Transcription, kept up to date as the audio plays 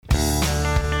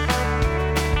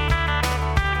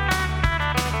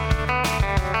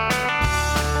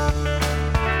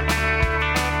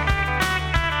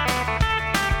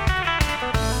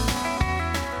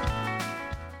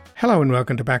Hello and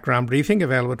welcome to Background Briefing,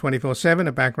 available 24/7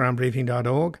 at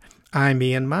backgroundbriefing.org. I'm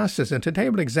Ian Masters, and today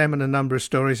we'll examine a number of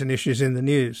stories and issues in the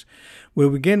news. We'll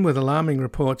begin with alarming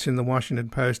reports in the Washington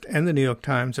Post and the New York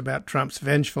Times about Trump's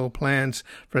vengeful plans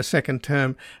for a second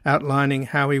term, outlining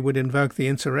how he would invoke the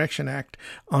Insurrection Act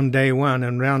on day one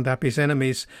and round up his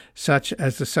enemies, such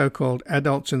as the so-called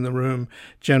adults in the room,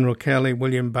 General Kelly,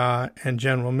 William Barr, and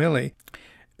General Milley,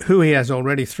 who he has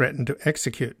already threatened to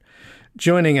execute.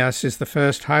 Joining us is the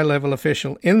first high-level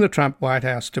official in the Trump White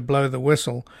House to blow the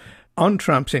whistle on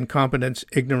Trump's incompetence,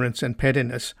 ignorance, and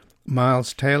pettiness,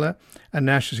 Miles Taylor, a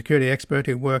national security expert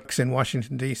who works in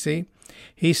Washington, D.C.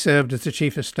 He served as the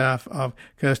chief of staff of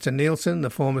Kirstjen Nielsen, the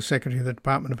former Secretary of the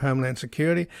Department of Homeland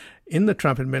Security in the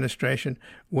Trump administration,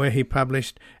 where he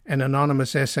published an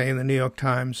anonymous essay in the New York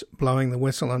Times blowing the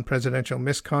whistle on presidential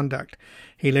misconduct.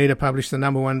 He later published the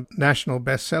 #1 national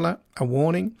bestseller, A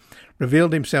Warning,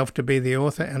 revealed himself to be the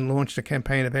author, and launched a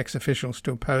campaign of ex-officials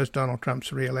to oppose Donald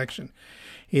Trump's re-election.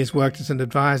 He has worked as an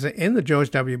advisor in the George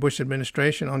W. Bush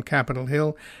administration on Capitol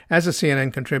Hill, as a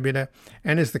CNN contributor,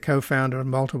 and is the co-founder of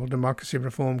multiple democracy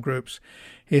reform groups.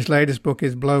 His latest book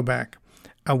is Blowback,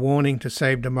 A Warning to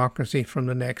Save Democracy from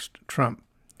the Next Trump.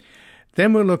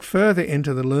 Then we'll look further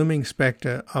into the looming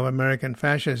specter of American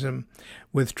fascism,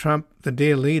 with Trump the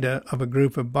dear leader of a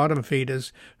group of bottom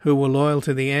feeders who were loyal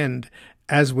to the end,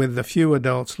 as with the few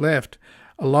adults left,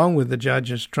 along with the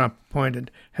judges Trump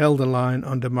appointed, held the line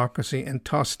on democracy and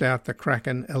tossed out the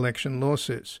Kraken election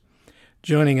lawsuits.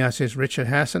 Joining us is Richard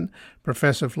Hasen,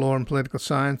 professor of law and political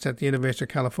science at the University of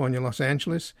California, Los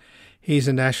Angeles. He's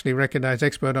a nationally recognized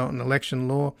expert on election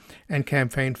law and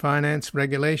campaign finance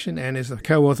regulation, and is the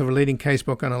co-author of a leading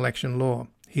casebook on election law.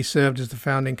 He served as the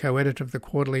founding co-editor of the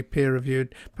quarterly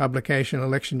peer-reviewed publication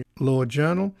Election Law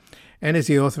Journal, and is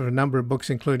the author of a number of books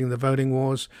including The Voting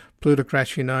Wars,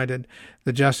 Plutocrats United,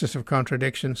 The Justice of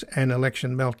Contradictions, and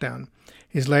Election Meltdown.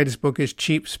 His latest book is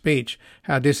Cheap Speech,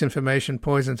 How Disinformation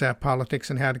Poisons Our Politics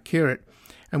and How to Cure It,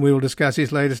 and we will discuss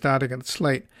his latest article at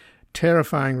Slate,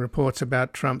 Terrifying Reports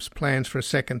About Trump's Plans for a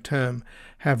Second Term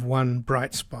Have One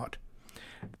Bright Spot.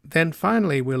 Then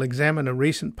finally, we'll examine a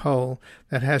recent poll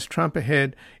that has Trump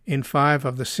ahead in 5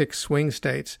 of the 6 swing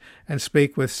states, and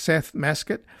speak with Seth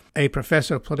Masket, a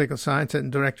professor of political science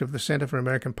and director of the Center for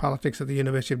American Politics at the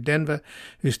University of Denver,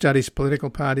 who studies political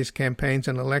parties, campaigns,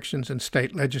 and elections in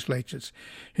state legislatures.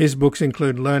 His books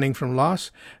include Learning from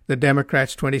Loss, The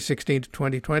Democrats 2016 to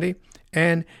 2020,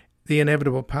 and The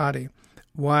Inevitable Party,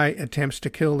 Why Attempts to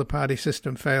Kill the Party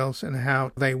System Fails and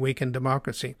How They Weaken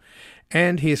Democracy.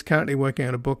 And he is currently working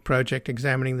on a book project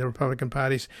examining the Republican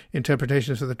Party's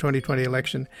interpretations of the 2020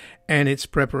 election and its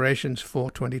preparations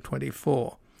for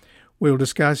 2024. We'll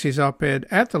discuss his op-ed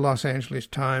at the Los Angeles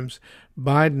Times,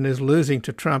 Biden is losing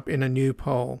to Trump in a new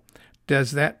poll.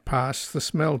 Does that pass the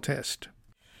smell test?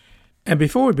 And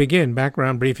before we begin,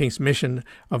 Background Briefing's mission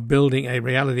of building a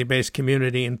reality-based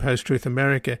community in post-truth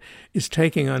America is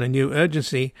taking on a new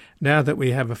urgency now that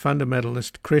we have a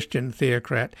fundamentalist Christian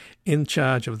theocrat in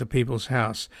charge of the People's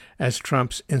House, as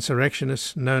Trump's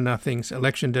insurrectionists, know-nothings,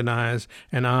 election deniers,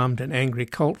 and armed and angry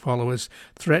cult followers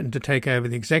threaten to take over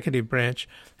the executive branch,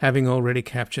 having already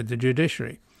captured the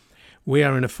judiciary. We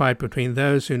are in a fight between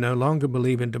those who no longer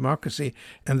believe in democracy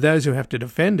and those who have to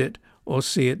defend it or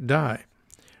see it die.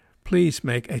 Please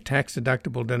make a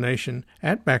tax-deductible donation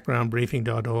at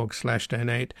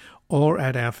backgroundbriefing.org/donate or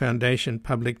at our foundation,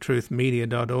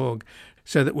 publictruthmedia.org,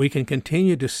 so that we can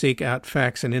continue to seek out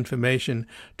facts and information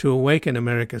to awaken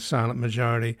America's silent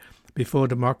majority before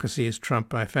democracy is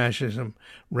trumped by fascism,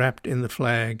 wrapped in the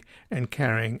flag and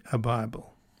carrying a Bible.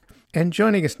 And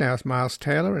joining us now is Miles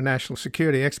Taylor, a national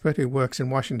security expert who works in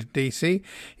Washington, D.C.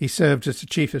 He served as the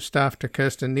chief of staff to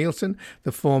Kirstjen Nielsen,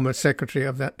 the former secretary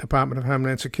of that Department of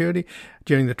Homeland Security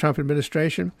during the Trump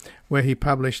administration, where he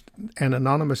published an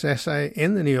anonymous essay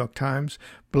in the New York Times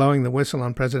blowing the whistle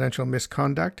on presidential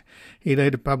misconduct. He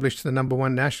later published the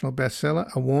 #1 national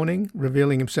bestseller, A Warning,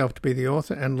 revealing himself to be the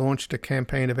author, and launched a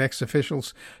campaign of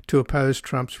ex-officials to oppose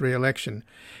Trump's re-election.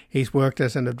 He's worked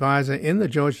as an advisor in the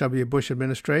George W. Bush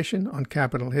administration on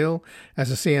Capitol Hill,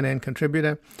 as a CNN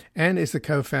contributor, and is the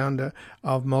co-founder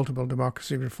of multiple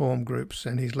democracy reform groups.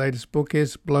 And his latest book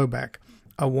is Blowback,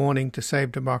 A Warning to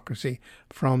Save Democracy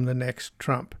from the Next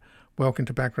Trump. Welcome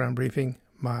to Background Briefing,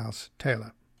 Miles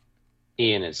Taylor.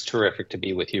 Ian, it's terrific to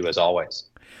be with you as always.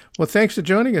 Well, thanks for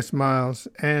joining us, Miles.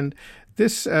 And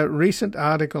this recent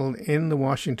article in the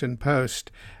Washington Post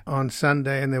on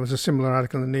Sunday, and there was a similar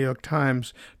article in the New York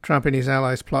Times, Trump and his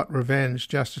allies plot revenge,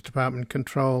 Justice Department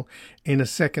control in a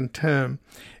second term.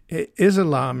 It is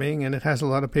alarming, and it has a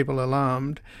lot of people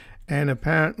alarmed. And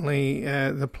apparently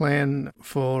the plan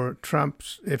for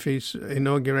Trump's, if he's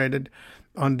inaugurated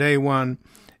on day one,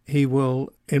 he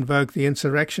will invoke the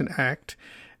Insurrection Act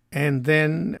and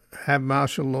then have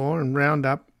martial law and round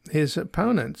up his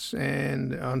opponents.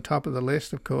 And on top of the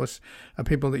list, of course, are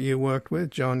people that you worked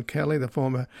with: John Kelly, the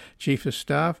former chief of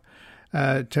staff,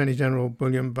 Attorney General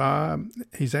William Barr,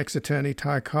 his ex-attorney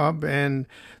Ty Cobb, and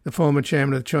the former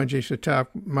chairman of the Joint Chiefs of Staff,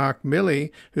 Mark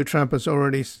Milley, who Trump has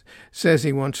already says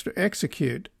he wants to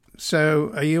execute.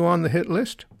 So are you on the hit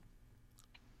list?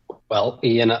 Well,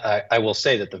 Ian, I will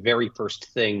say that the very first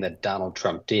thing that Donald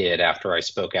Trump did after I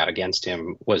spoke out against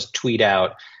him was tweet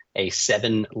out a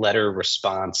 7-letter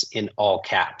response in all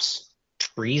caps.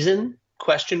 Treason?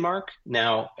 Question mark.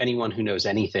 Now, anyone who knows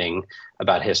anything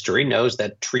about history knows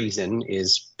that treason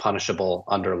is punishable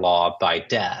under law by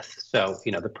death. So,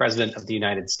 the president of the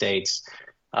United States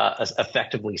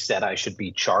effectively said I should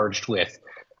be charged with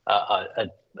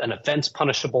an offense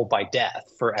punishable by death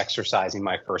for exercising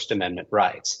my First Amendment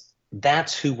rights.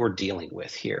 That's who we're dealing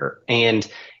with here. And,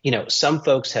 some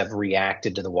folks have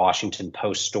reacted to the Washington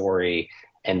Post story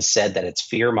and said that it's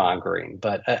fear-mongering.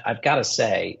 But I've got to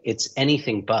say, it's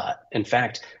anything but. In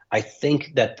fact, I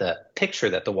think that the picture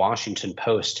that the Washington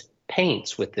Post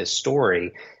paints with this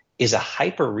story is a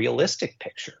hyper-realistic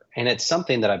picture. And it's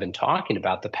something that I've been talking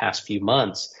about the past few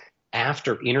months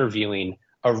after interviewing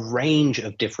a range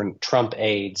of different Trump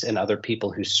aides and other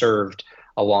people who served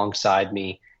alongside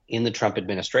me in the Trump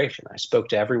administration. I spoke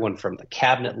to everyone from the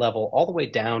cabinet level all the way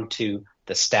down to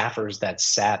the staffers that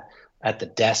sat at the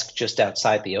desk just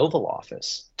outside the Oval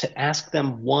Office to ask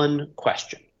them one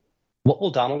question: what will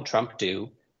Donald Trump do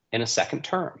in a second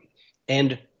term?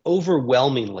 And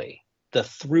overwhelmingly, the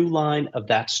through line of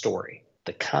that story,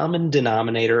 the common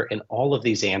denominator in all of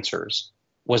these answers,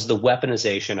 was the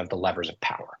weaponization of the levers of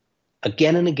power.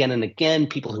 Again and again and again,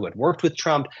 people who had worked with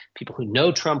Trump, people who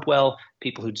know Trump well,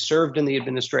 people who'd served in the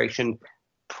administration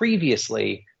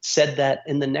previously said that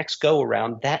in the next go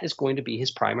around, that is going to be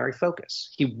his primary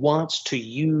focus. He wants to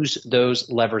use those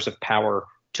levers of power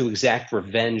to exact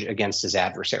revenge against his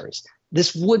adversaries.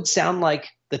 This would sound like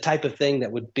the type of thing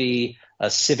that would be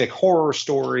a civic horror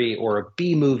story or a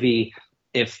B movie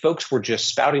if folks were just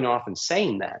spouting off and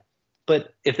saying that.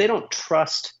 But if they don't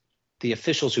trust the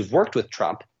officials who've worked with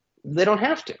Trump, they don't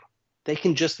have to. They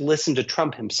can just listen to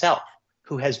Trump himself,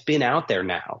 who has been out there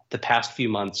now the past few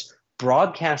months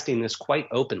broadcasting this quite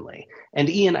openly. And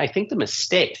Ian, I think the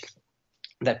mistake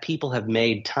that people have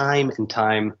made time and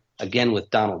time again with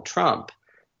Donald Trump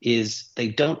is they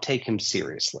don't take him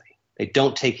seriously. They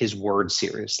don't take his word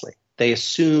seriously. They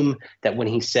assume that when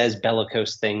he says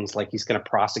bellicose things like he's going to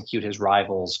prosecute his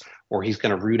rivals or he's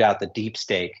going to root out the deep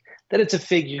state, that it's a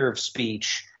figure of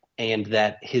speech and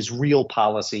that his real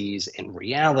policies in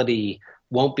reality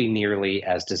won't be nearly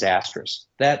as disastrous.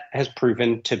 That has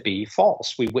proven to be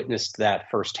false. We witnessed that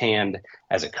firsthand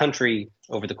as a country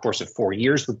over the course of 4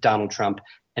 years with Donald Trump,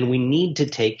 and we need to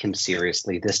take him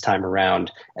seriously this time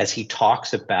around as he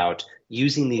talks about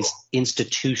using these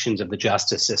institutions of the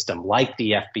justice system, like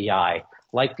the FBI,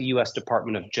 like the U.S.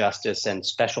 Department of Justice and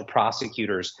special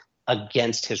prosecutors,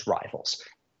 against his rivals.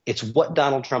 It's what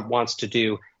Donald Trump wants to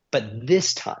do, but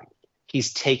this time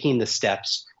he's taking the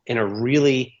steps in a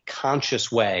really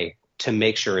conscious way to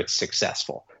make sure it's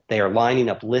successful. They are lining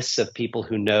up lists of people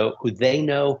who they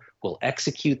know will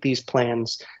execute these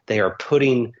plans. They are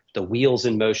putting the wheels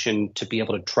in motion to be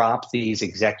able to drop these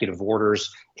executive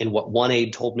orders in what one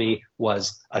aide told me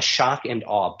was a shock and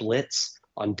awe blitz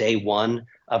on day one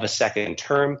of a second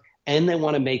term. And they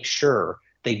want to make sure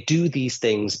they do these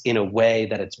things in a way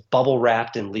that it's bubble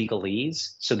wrapped in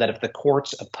legalese so that if the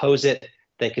courts oppose it,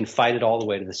 they can fight it all the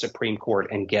way to the Supreme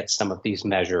Court and get some of these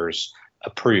measures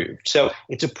approved. So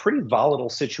it's a pretty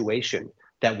volatile situation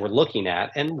that we're looking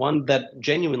at, and one that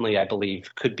genuinely, I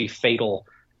believe, could be fatal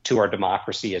to our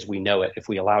democracy as we know it if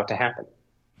we allow it to happen.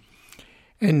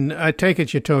 And I take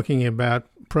it you're talking about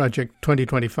Project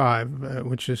 2025,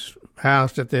 which is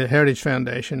housed at the Heritage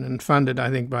Foundation and funded,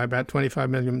 I think, by about $25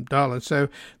 million. So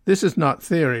this is not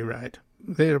theory, right?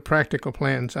 There are practical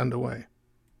plans underway.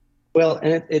 Well,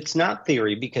 and it's not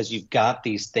theory because you've got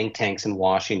these think tanks in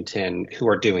Washington who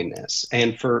are doing this.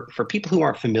 And for people who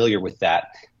aren't familiar with that,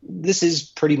 this is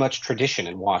pretty much tradition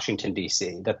in Washington,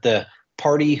 D.C., that the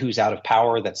party who's out of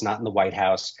power, that's not in the White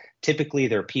House, typically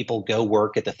their people go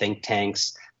work at the think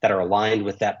tanks that are aligned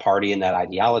with that party and that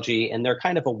ideology, and they're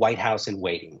kind of a White House in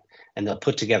waiting. And they'll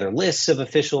put together lists of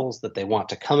officials that they want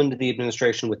to come into the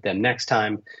administration with them next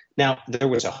time. Now, there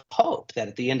was a hope that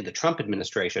at the end of the Trump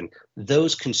administration,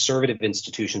 those conservative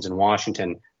institutions in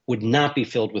Washington would not be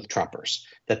filled with Trumpers,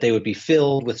 that they would be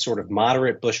filled with sort of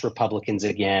moderate Bush Republicans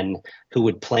again, who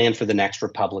would plan for the next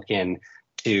Republican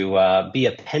to be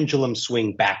a pendulum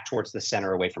swing back towards the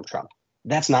center away from Trump.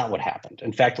 That's not what happened.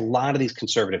 In fact, a lot of these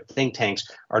conservative think tanks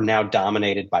are now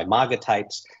dominated by MAGA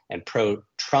types and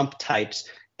pro-Trump types.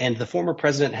 And the former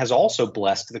president has also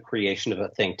blessed the creation of a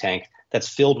think tank that's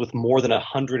filled with more than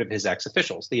 100 of his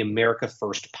ex-officials, the America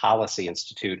First Policy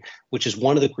Institute, which is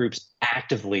one of the groups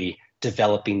actively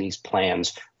developing these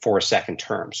plans for a second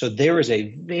term. So there is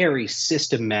a very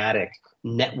systematic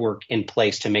network in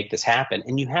place to make this happen.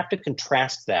 And you have to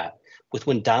contrast that with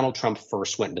when Donald Trump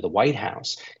first went into the White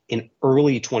House in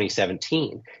early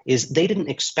 2017, is they didn't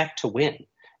expect to win.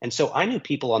 And so I knew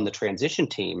people on the transition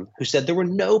team who said there were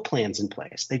no plans in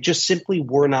place. They just simply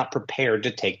were not prepared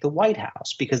to take the White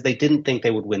House because they didn't think they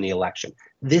would win the election.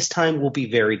 This time will be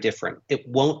very different. It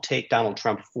won't take Donald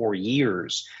Trump 4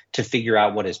 years to figure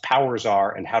out what his powers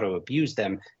are and how to abuse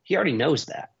them. He already knows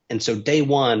that. And so day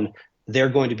one, they're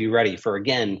going to be ready for,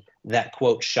 again, that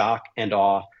quote, shock and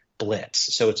awe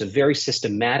blitz. So it's a very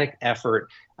systematic effort.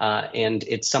 And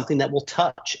it's something that will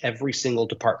touch every single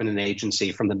department and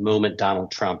agency from the moment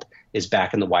Donald Trump is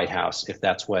back in the White House, if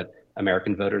that's what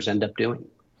American voters end up doing.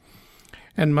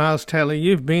 And Miles Taylor,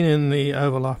 you've been in the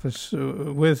Oval Office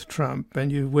with Trump,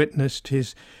 and you've witnessed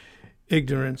his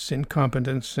ignorance,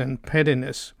 incompetence, and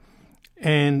pettiness.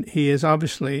 And he is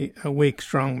obviously a weak,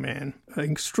 strong man,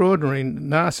 an extraordinary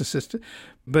narcissist,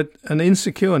 but an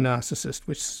insecure narcissist,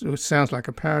 which sounds like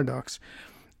a paradox.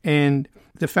 And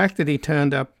the fact that he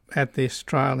turned up at this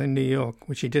trial in New York,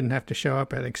 which he didn't have to show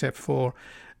up at except for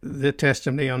the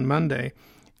testimony on Monday,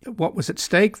 what was at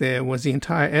stake there was the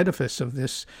entire edifice of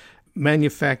this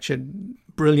manufactured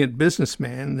brilliant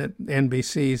businessman that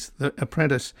NBC's The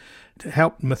Apprentice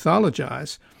helped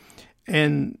mythologize.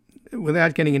 And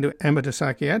without getting into amateur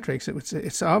psychiatrics,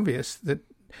 it's obvious that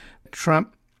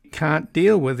Trump can't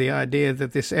deal with the idea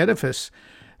that this edifice,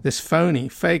 this phony,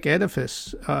 fake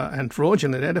edifice and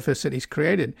fraudulent edifice that he's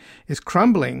created is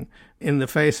crumbling in the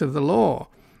face of the law.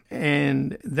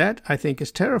 And that, I think,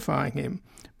 is terrifying him.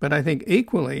 But I think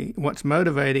equally what's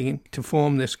motivating him to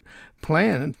form this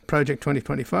plan, Project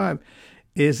 2025,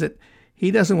 is that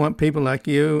he doesn't want people like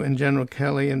you and General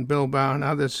Kelly and Bill Barr and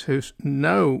others who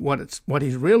know what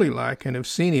he's really like and have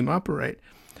seen him operate,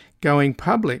 going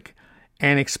public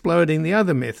and exploding the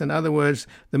other myth. In other words,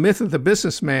 the myth of the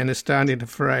businessman is starting to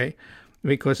fray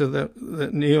because of the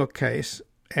New York case,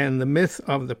 and the myth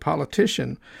of the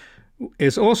politician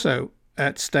is also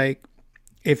at stake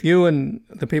if you and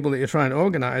the people that you're trying to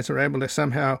organize are able to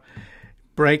somehow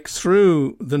break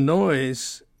through the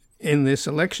noise in this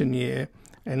election year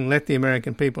and let the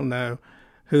American people know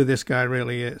who this guy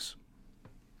really is.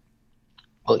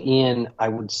 Well, Ian, I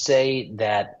would say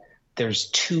that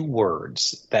there's two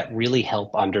words that really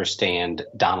help understand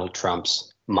Donald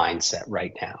Trump's mindset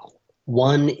right now.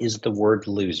 One is the word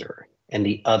loser, and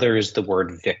the other is the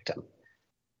word victim.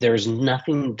 There's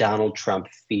nothing Donald Trump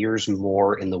fears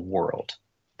more in the world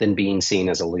than being seen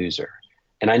as a loser.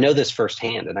 And I know this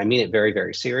firsthand, and I mean it very,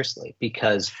 very seriously,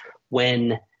 because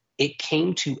when it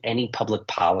came to any public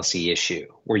policy issue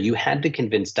where you had to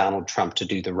convince Donald Trump to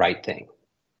do the right thing,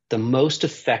 the most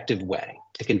effective way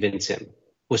to convince him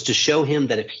was to show him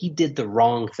that if he did the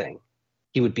wrong thing,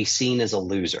 he would be seen as a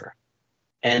loser.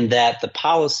 And that the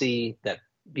policy that,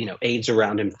 aides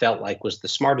around him felt like was the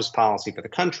smartest policy for the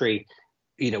country,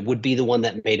 would be the one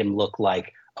that made him look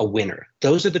like a winner.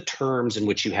 Those are the terms in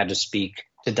which you had to speak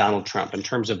to Donald Trump in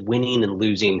terms of winning and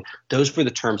losing. Those were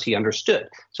the terms he understood.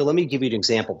 So let me give you an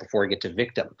example before I get to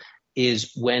victim,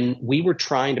 is when we were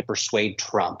trying to persuade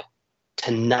Trump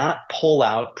to not pull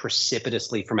out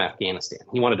precipitously from Afghanistan.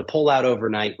 He wanted to pull out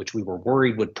overnight, which we were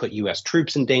worried would put U.S.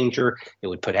 troops in danger. It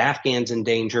would put Afghans in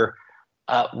danger.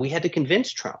 We had to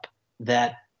convince Trump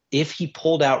that if he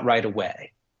pulled out right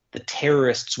away, the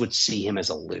terrorists would see him as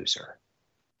a loser.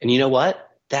 And you know what?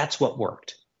 That's what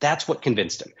worked. That's what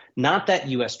convinced him. Not that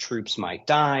U.S. troops might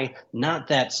die, not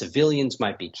that civilians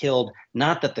might be killed,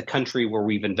 not that the country where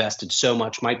we've invested so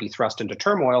much might be thrust into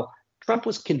turmoil. Trump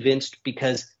was convinced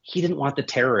because he didn't want the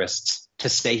terrorists to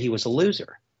say he was a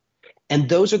loser. And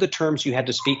those are the terms you had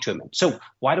to speak to him in. So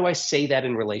why do I say that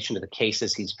in relation to the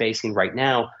cases he's facing right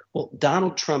now? Well,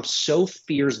 Donald Trump so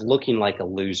fears looking like a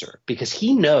loser because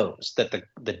he knows that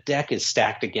the deck is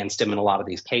stacked against him in a lot of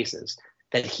these cases,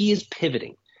 that he is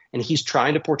pivoting and he's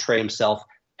trying to portray himself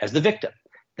as the victim.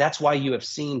 That's why you have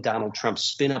seen Donald Trump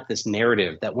spin up this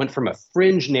narrative that went from a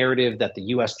fringe narrative that the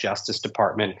U.S. Justice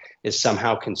Department is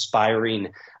somehow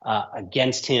conspiring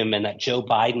against him and that Joe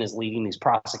Biden is leading these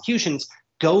prosecutions,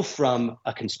 go from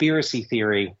a conspiracy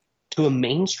theory to a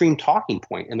mainstream talking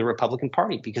point in the Republican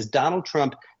Party because Donald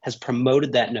Trump has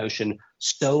promoted that notion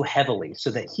so heavily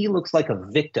so that he looks like a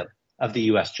victim of the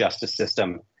U.S. justice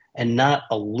system and not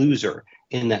a loser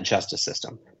in that justice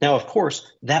system. Now, of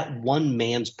course, that one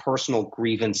man's personal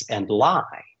grievance and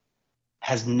lie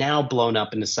has now blown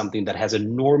up into something that has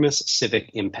enormous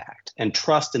civic impact, and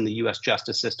trust in the U.S.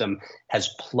 justice system has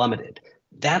plummeted.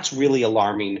 That's really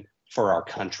alarming for our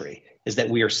country, is that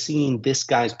we are seeing this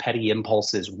guy's petty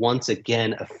impulses once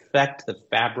again affect the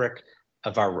fabric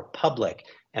of our republic.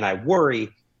 And I worry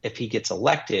if he gets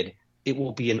elected, it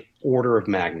will be an order of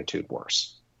magnitude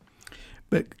worse.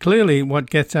 But clearly what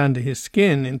gets under his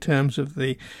skin in terms of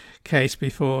the case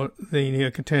before the New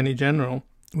York Attorney General,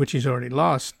 which he's already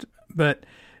lost,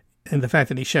 and the fact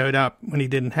that he showed up when he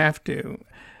didn't have to,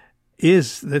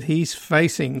 is that he's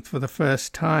facing for the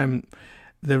first time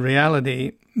the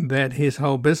reality that his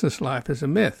whole business life is a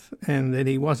myth and that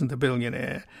he wasn't a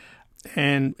billionaire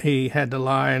and he had to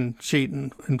lie and cheat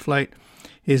and inflate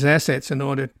his assets in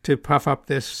order to puff up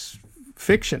this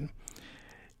fiction.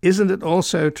 Isn't it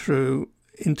also true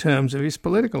in terms of his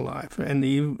political life? And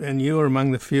you are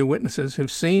among the few witnesses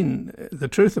who've seen the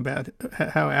truth about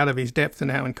how out of his depth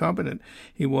and how incompetent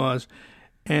he was.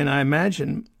 And I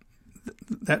imagine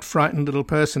that frightened little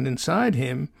person inside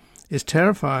him is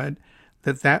terrified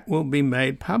that will be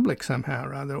made public somehow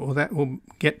or other, or that will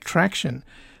get traction.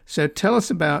 So tell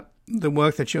us about the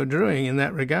work that you're doing in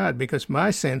that regard, because my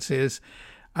sense is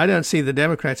I don't see the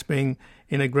Democrats being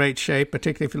in a great shape,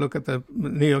 particularly if you look at the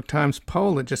New York Times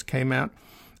poll that just came out.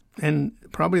 And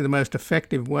probably the most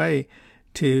effective way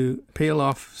to peel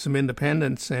off some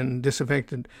independents and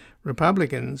disaffected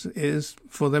Republicans is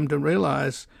for them to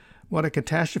realize what a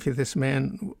catastrophe this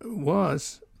man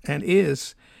was and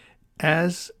is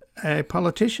as a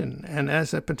politician and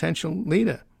as a potential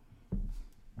leader.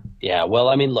 Yeah, well,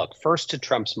 I mean, look, first to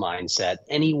Trump's mindset,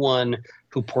 anyone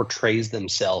who portrays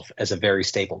themselves as a very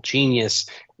stable genius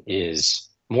is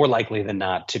more likely than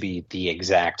not to be the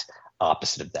exact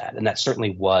opposite of that. And that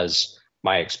certainly was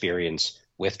my experience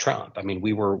with Trump. I mean,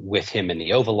 we were with him in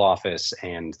the Oval Office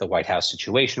and the White House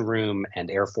Situation Room and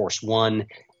Air Force One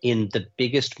in the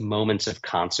biggest moments of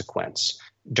consequence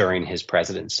during his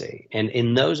presidency. And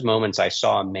in those moments, I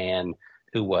saw a man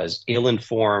who was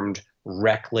ill-informed,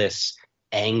 reckless,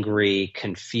 angry,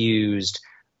 confused,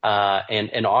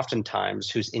 and oftentimes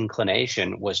whose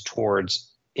inclination was towards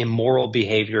immoral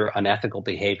behavior, unethical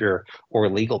behavior, or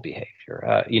illegal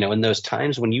behavior. In those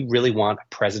times when you really want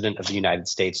a president of the United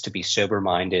States to be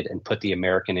sober-minded and put the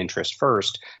American interest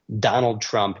first, Donald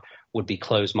Trump would be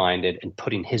closed-minded and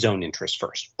putting his own interest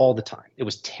first all the time. It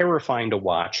was terrifying to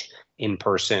watch in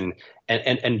person.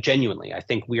 And genuinely, I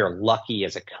think we are lucky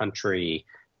as a country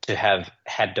to have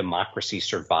had democracy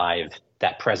survive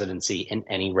that presidency in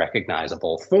any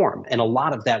recognizable form. And a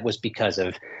lot of that was because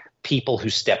of people who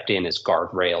stepped in as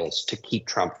guardrails to keep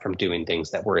Trump from doing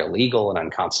things that were illegal and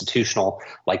unconstitutional,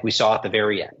 like we saw at the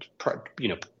very end,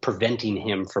 preventing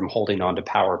him from holding on to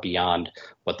power beyond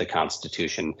what the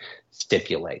Constitution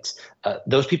stipulates.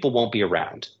 Those people won't be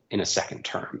around in a second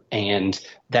term. And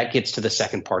that gets to the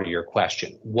second part of your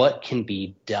question. What can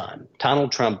be done?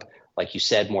 Donald Trump, like you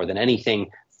said, more than anything,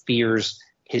 fears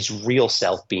his real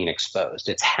self being exposed.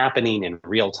 It's happening in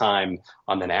real time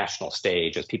on the national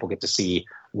stage as people get to see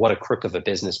what a crook of a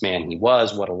businessman he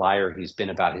was, what a liar he's been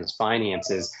about his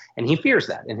finances. And he fears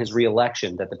that in his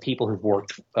reelection, that the people who've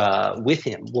worked with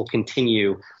him will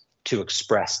continue to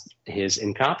express his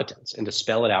incompetence and to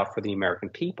spell it out for the American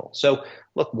people. So,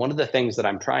 look, one of the things that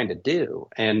I'm trying to do,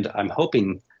 and I'm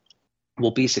hoping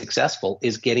will be successful,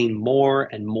 is getting more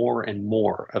and more and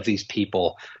more of these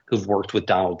people who've worked with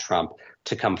Donald Trump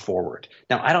to come forward.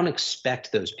 Now, I don't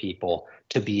expect those people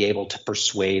to be able to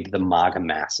persuade the MAGA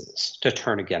masses to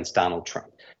turn against Donald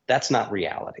Trump. That's not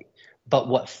reality. But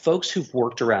what folks who've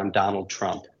worked around Donald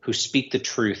Trump who speak the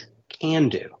truth can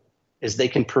do is they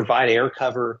can provide air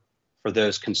cover for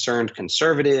those concerned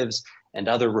conservatives and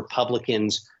other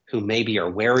Republicans who maybe are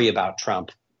wary about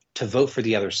Trump to vote for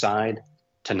the other side,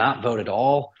 to not vote at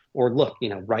all, or look,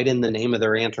 write in the name of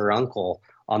their aunt or uncle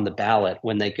on the ballot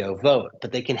when they go vote.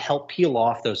 But they can help peel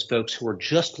off those folks who are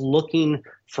just looking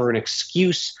for an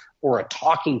excuse or a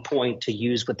talking point to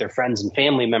use with their friends and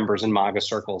family members in MAGA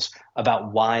circles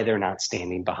about why they're not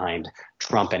standing behind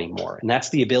Trump anymore. And that's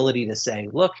the ability to say,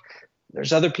 look,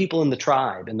 there's other people in the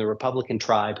tribe, in the Republican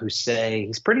tribe, who say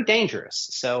he's pretty dangerous,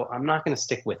 so I'm not going to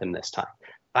stick with him this time.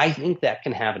 I think that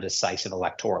can have a decisive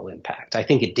electoral impact. I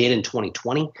think it did in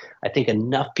 2020. I think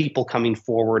enough people coming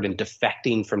forward and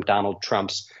defecting from Donald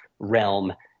Trump's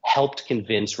realm helped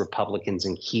convince Republicans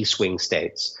in key swing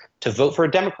states to vote for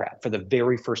a Democrat for the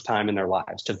very first time in their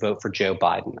lives, to vote for Joe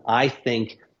Biden. I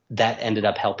think that ended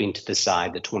up helping to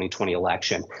decide the 2020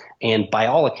 election. And by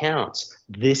all accounts,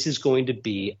 this is going to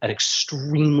be an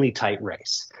extremely tight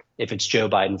race if it's Joe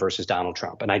Biden versus Donald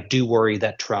Trump. And I do worry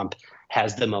that Trump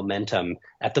has the momentum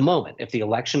at the moment. If the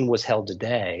election was held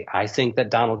today, I think that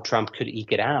Donald Trump could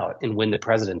eke it out and win the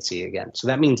presidency again. So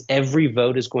that means every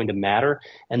vote is going to matter.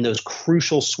 And those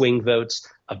crucial swing votes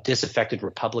of disaffected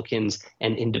Republicans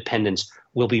and independents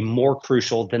will be more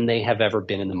crucial than they have ever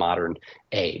been in the modern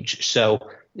age. So,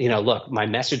 look, my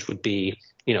message would be,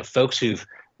 folks who've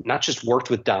not just worked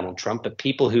with Donald Trump, but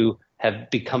people who have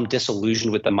become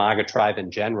disillusioned with the MAGA tribe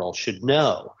in general should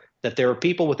know that there are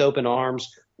people with open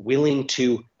arms willing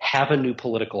to have a new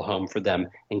political home for them,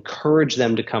 encourage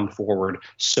them to come forward,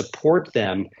 support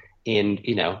them in,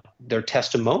 their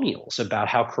testimonials about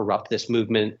how corrupt this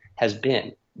movement has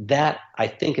been. That, I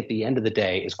think, at the end of the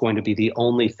day, is going to be the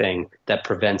only thing that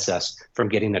prevents us from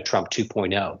getting a Trump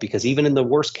 2.0. Because even in the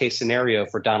worst case scenario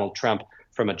for Donald Trump,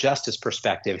 from a justice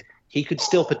perspective, he could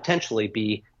still potentially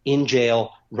be in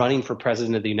jail, running for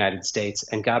president of the United States,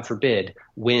 and God forbid,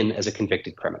 win as a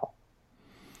convicted criminal.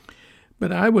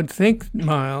 But I would think,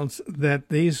 Miles, that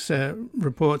these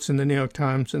reports in the New York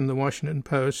Times and the Washington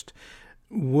Post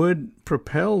would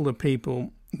propel the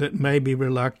people that may be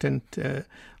reluctant,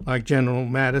 like General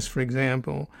Mattis, for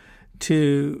example,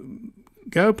 to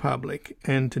go public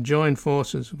and to join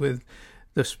forces with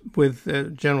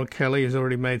General Kelly, who's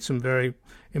already made some very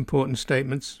important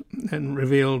statements and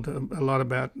revealed a lot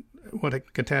about what a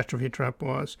catastrophe Trump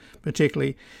was,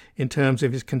 particularly in terms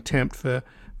of his contempt for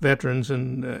veterans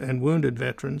and wounded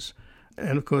veterans,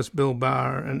 and of course Bill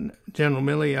Barr and General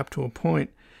Milley up to a point.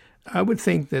 I would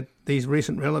think that these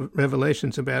recent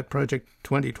revelations about Project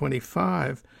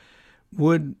 2025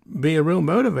 would be a real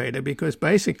motivator, because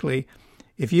basically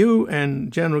if you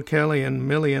and General Kelly and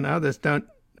Milley and others don't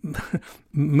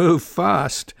move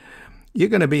fast, you're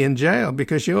going to be in jail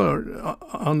because you're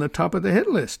on the top of the hit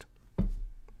list.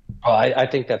 Oh, I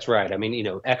think that's right. I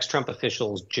mean, ex-Trump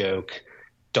officials joke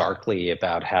darkly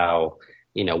about how,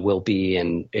 we'll be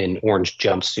in orange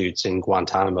jumpsuits in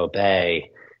Guantanamo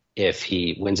Bay if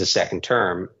he wins a second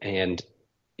term. And,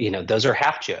 those are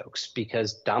half jokes,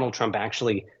 because Donald Trump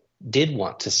actually did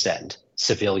want to send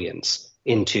civilians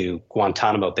into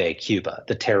Guantanamo Bay, Cuba,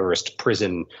 the terrorist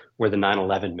prison where the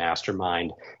 9/11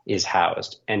 mastermind is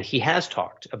housed. And he has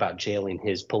talked about jailing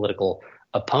his political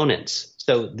opponents.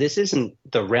 So this isn't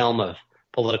the realm of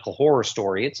political horror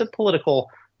story. It's a political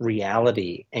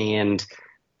reality. And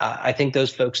I think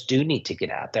those folks do need to get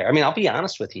out there. I mean, I'll be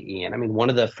honest with you, Ian. I mean, one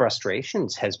of the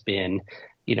frustrations has been,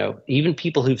 even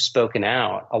people who've spoken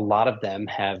out, a lot of them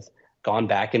have gone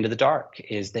back into the dark.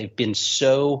 They've been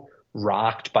so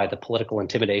rocked by the political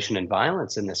intimidation and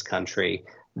violence in this country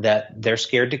that they're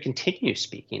scared to continue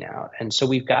speaking out. And so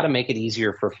we've got to make it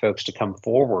easier for folks to come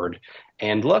forward.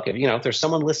 And look, if there's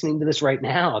someone listening to this right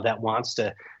now that wants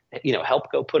to,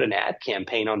 help go put an ad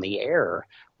campaign on the air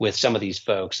with some of these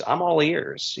folks, I'm all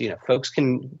ears. Folks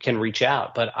can reach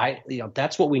out, but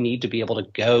that's what we need to be able to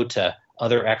go to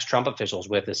other ex-Trump officials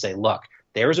with, is say, look,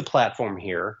 there's a platform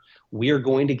here. We are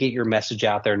going to get your message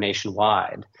out there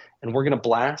nationwide, and we're going to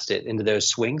blast it into those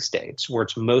swing states where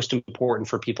it's most important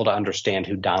for people to understand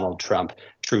who Donald Trump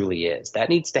truly is. That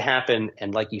needs to happen.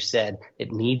 And like you said,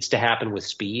 it needs to happen with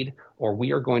speed, or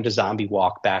we are going to zombie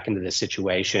walk back into this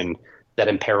situation that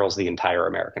imperils the entire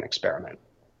American experiment.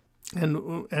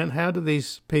 And how do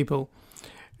these people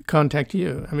contact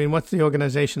you? I mean, what's the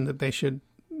organization that they should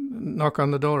knock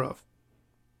on the door of?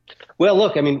 Well,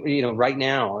 look, I mean, right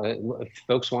now, if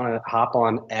folks want to hop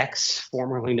on X,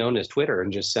 formerly known as Twitter,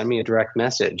 and just send me a direct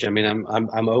message. I mean,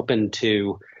 I'm open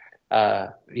to,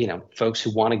 folks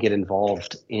who want to get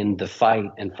involved in the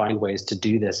fight and find ways to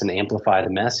do this and amplify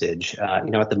the message.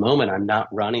 At the moment, I'm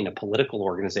not running a political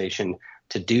organization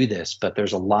to do this, but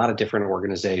there's a lot of different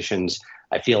organizations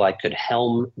I feel like could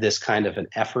helm this kind of an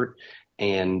effort.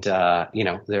 And,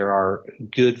 there are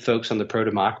good folks on the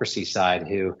pro-democracy side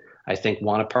who I think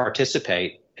want to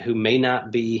participate, who may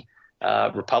not be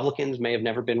Republicans, may have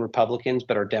never been Republicans,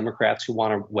 but are Democrats who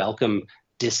want to welcome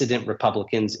dissident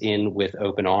Republicans in with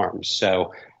open arms.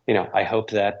 So, I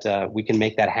hope that we can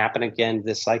make that happen again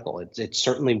this cycle. It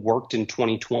certainly worked in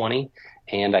 2020,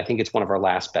 and I think it's one of our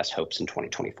last best hopes in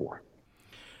 2024.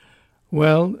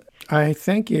 Well, I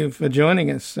thank you for joining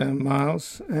us,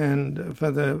 Miles, and for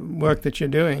the work that you're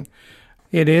doing.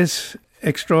 It is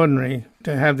extraordinary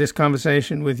to have this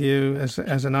conversation with you as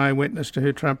an eyewitness to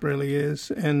who Trump really is,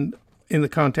 and in the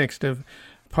context of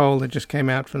a poll that just came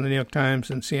out from the New York Times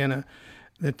and Siena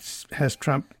that has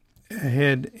Trump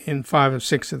ahead in 5 of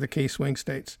 6 of the key swing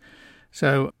states.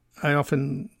 So I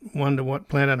often wonder what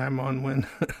planet I'm on when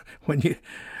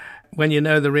when you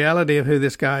know the reality of who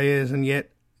this guy is, and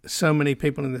yet so many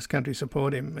people in this country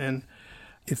support him. And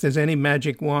if there's any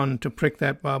magic wand to prick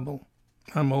that bubble,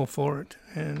 I'm all for it.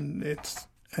 And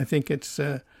I think it's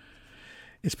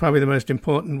probably the most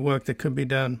important work that could be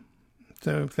done.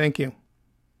 So thank you.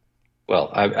 Well,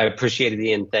 I appreciate it,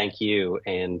 Ian. Thank you.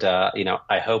 And,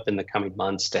 I hope in the coming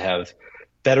months to have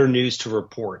better news to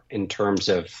report in terms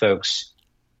of folks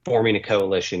forming a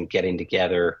coalition, getting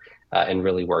together, and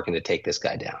really working to take this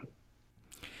guy down.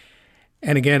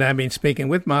 And again, I've been speaking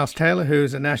with Miles Taylor, who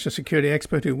is a national security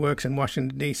expert who works in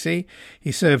Washington, D.C.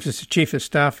 He served as the chief of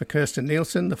staff for Kirstjen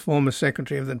Nielsen, the former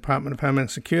secretary of the Department of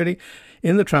Homeland Security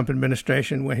in the Trump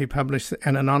administration, where he published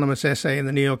an anonymous essay in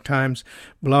the New York Times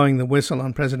blowing the whistle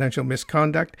on presidential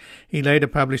misconduct. He later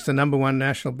published the #1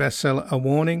 national bestseller, A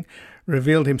Warning,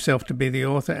 revealed himself to be the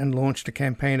author, and launched a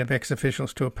campaign of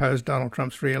ex-officials to oppose Donald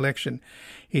Trump's re-election.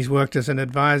 He's worked as an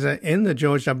advisor in the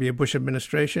George W. Bush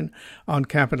administration, on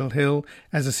Capitol Hill,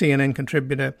 as a CNN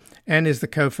contributor, and is the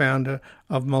co-founder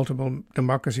of multiple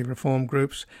democracy reform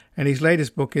groups. And his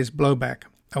latest book is Blowback,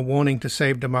 A Warning to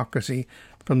Save Democracy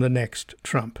from the Next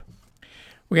Trump.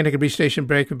 We're going to take a brief station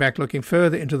break. We're back looking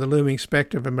further into the looming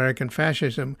specter of American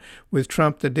fascism, with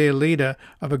Trump the dear leader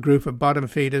of a group of bottom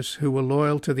feeders who were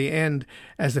loyal to the end,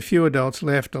 as the few adults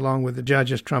left, along with the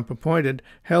judges Trump appointed,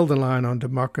 held the line on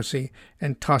democracy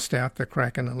and tossed out the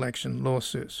Kraken election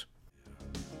lawsuits.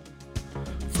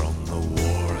 From the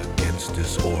war against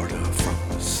disorder, from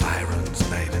the sirens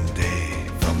night and day,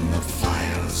 from the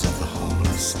fires of the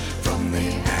homeless, from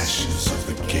the ashes of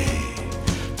the gay,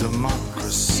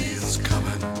 democracy is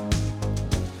coming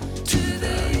to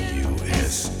the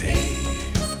USA.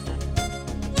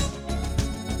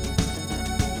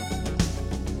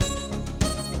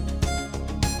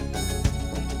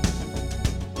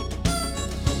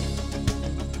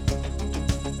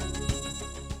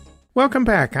 Welcome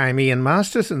back. I'm Ian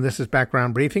Masters, and this is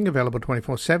Background Briefing, available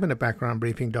 24/7 at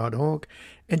backgroundbriefing.org.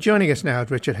 And joining us now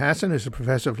is Richard Hasen, who's a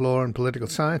professor of law and political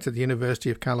science at the University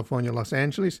of California, Los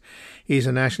Angeles. He's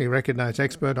a nationally recognized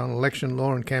expert on election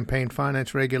law and campaign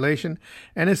finance regulation,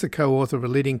 and is the co-author of a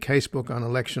leading casebook on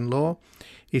election law.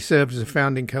 He served as a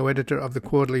founding co-editor of the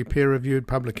quarterly peer-reviewed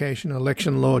publication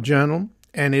Election Law Journal,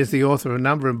 and is the author of a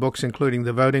number of books, including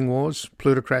The Voting Wars,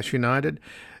 Plutocrats United,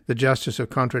 The Justice of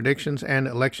Contradictions, and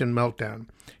Election Meltdown.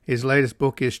 His latest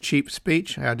book is Cheap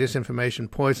Speech, How Disinformation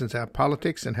Poisons Our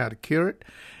Politics and How to Cure It.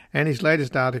 And his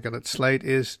latest article at Slate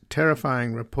is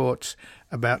Terrifying Reports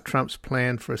About Trump's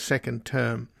Plan for a Second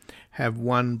Term Have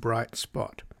One Bright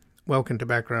Spot. Welcome to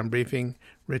Background Briefing,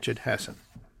 Richard Hasen.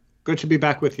 Good to be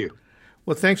back with you.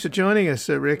 Well, thanks for joining us,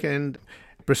 Rick. And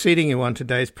preceding you on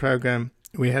today's program,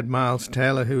 we had Miles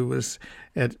Taylor, who was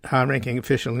a high-ranking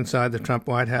official inside the Trump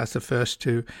White House, the first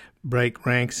to break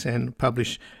ranks and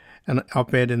publish an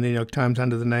op-ed in the New York Times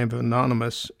under the name of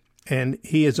Anonymous. And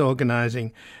he is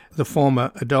organizing the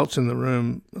former adults in the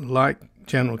room, like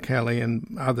General Kelly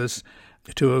and others,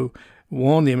 to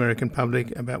warn the American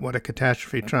public about what a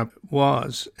catastrophe Trump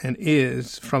was and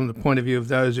is from the point of view of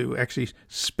those who actually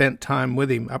spent time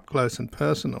with him up close and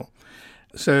personal.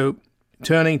 So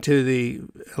turning to the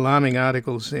alarming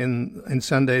articles in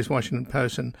Sunday's Washington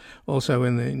Post and also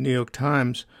in the New York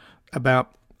Times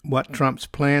about what Trump's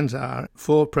plans are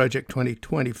for Project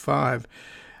 2025,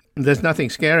 there's nothing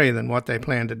scarier than what they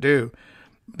plan to do.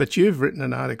 But you've written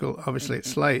an article, obviously at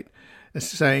Slate,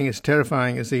 saying, as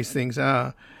terrifying as these things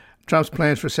are, Trump's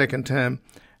plans for a second term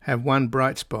have one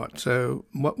bright spot. So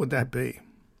what would that be?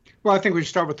 Well, I think we should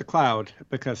start with the cloud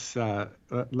because,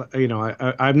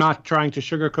 I'm not trying to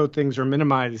sugarcoat things or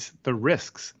minimize the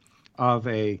risks of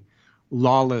a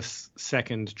lawless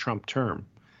second Trump term.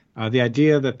 The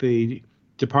idea that the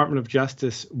Department of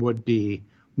Justice would be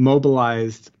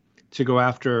mobilized to go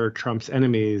after Trump's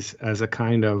enemies as a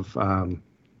kind of,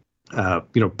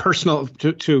 personal,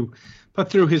 to put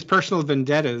through his personal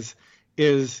vendettas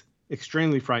is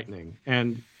extremely frightening.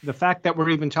 And the fact that we're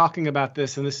even talking about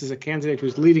this, and this is a candidate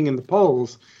who's leading in the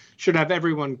polls, should have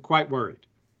everyone quite worried.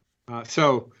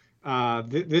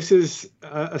 This is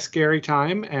a scary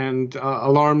time, and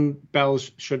alarm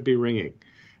bells should be ringing.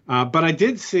 But I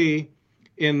did see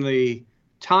in the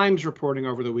Times reporting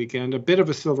over the weekend a bit of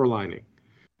a silver lining,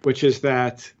 which is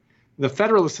that the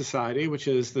Federalist Society, which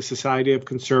is the Society of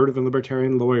Conservative and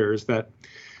Libertarian Lawyers that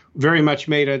very much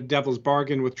made a devil's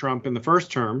bargain with Trump in the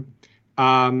first term,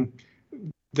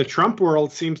 the Trump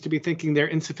world seems to be thinking they're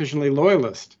insufficiently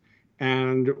loyalist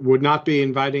and would not be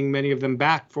inviting many of them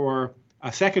back for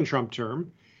a second Trump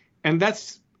term. And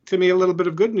that's to me, a little bit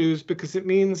of good news, because it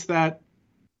means that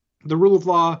the rule of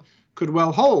law could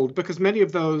well hold, because many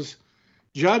of those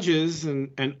judges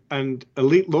and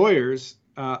elite lawyers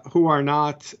who are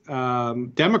not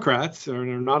Democrats or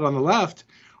are not on the left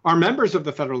are members of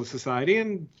the Federalist Society,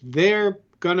 and they're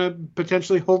going to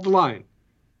potentially hold the line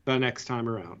the next time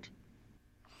around.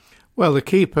 Well, the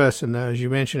key person, as you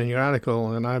mentioned in your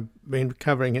article, and I've been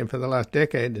covering him for the last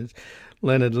decade, is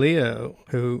Leonard Leo,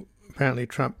 who apparently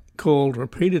Trump called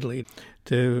repeatedly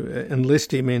to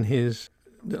enlist him in his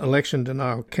election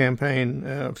denial campaign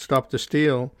of Stop the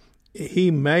Steal. He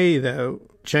may, though,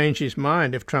 change his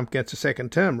mind if Trump gets a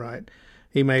second term, right?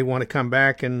 He may want to come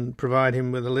back and provide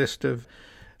him with a list of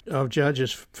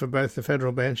judges for both the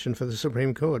federal bench and for the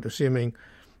Supreme Court, assuming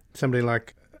somebody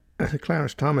like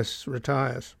Clarence Thomas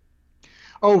retires.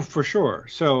 Oh, for sure.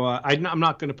 So I'm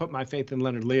not going to put my faith in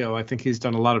Leonard Leo. I think he's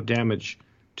done a lot of damage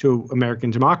to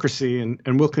American democracy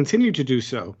and will continue to do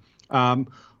so.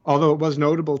 Although it was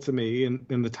notable to me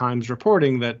in the Times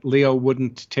reporting that Leo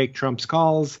wouldn't take Trump's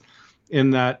calls in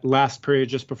that last period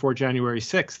just before January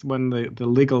 6th, when the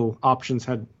legal options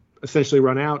had essentially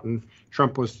run out and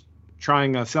Trump was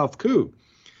trying a self-coup.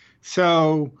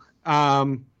 So,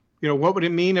 what would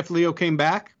it mean if Leo came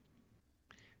back?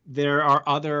 There are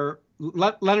other...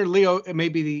 Leonard Leo may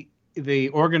be the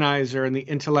organizer and the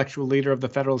intellectual leader of the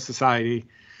Federalist Society,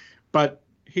 but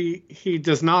he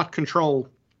does not control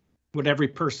what every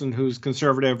person who's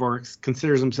conservative or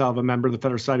considers himself a member of the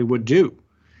Federalist Society would do.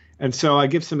 And so I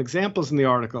give some examples in the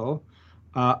article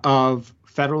of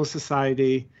Federalist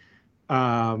Society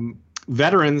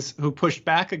veterans who pushed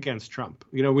back against Trump.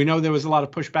 We know there was a lot of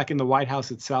pushback in the White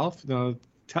House itself, from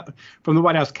the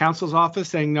White House counsel's office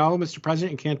saying, no, Mr.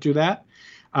 President, you can't do that.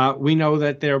 We know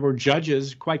that there were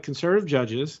judges, quite conservative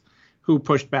judges, who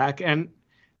pushed back. And,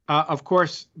 of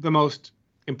course, the most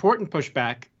important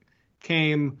pushback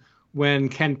came when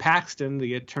Ken Paxton,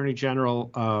 the Attorney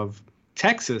General of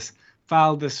Texas,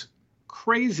 filed this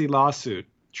crazy lawsuit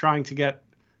trying to get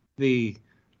the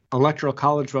Electoral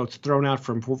College votes thrown out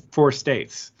from 4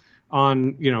 states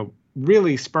on,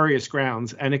 really spurious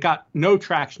grounds. And it got no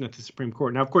traction at the Supreme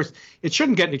Court. Now, of course, it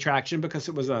shouldn't get any traction because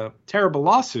it was a terrible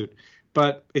lawsuit.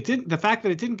 But it didn't. The fact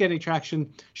that it didn't get any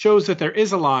traction shows that there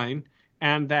is a line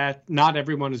and that not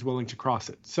everyone is willing to cross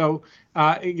it. So,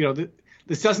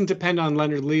 this doesn't depend on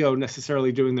Leonard Leo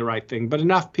necessarily doing the right thing, but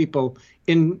enough people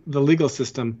in the legal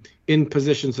system in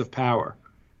positions of power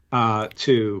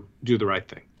to do the right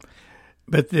thing.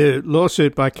 But the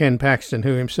lawsuit by Ken Paxton,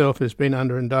 who himself has been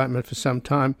under indictment for some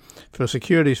time for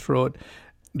securities fraud,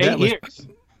 8 years.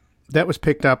 That was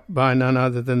picked up by none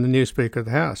other than the new Speaker of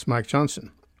the House, Mike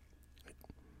Johnson.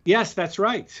 Yes, that's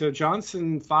right. So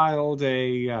Johnson filed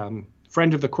a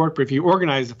friend of the court brief. He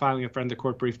organized the filing of a friend of the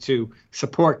court brief to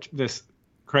support this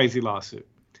crazy lawsuit.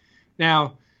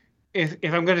 Now, if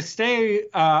I'm going to stay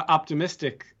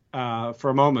optimistic for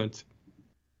a moment,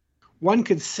 one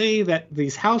could see that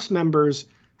these House members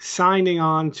signing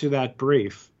on to that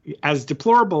brief, as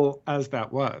deplorable as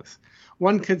that was,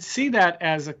 one could see that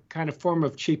as a kind of form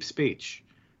of cheap speech.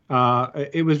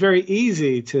 It was very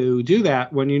easy to do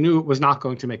that when you knew it was not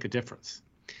going to make a difference.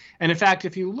 And in fact,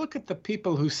 if you look at the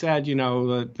people who said,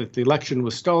 that the election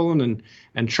was stolen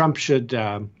and Trump should,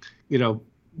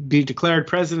 be declared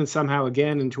president somehow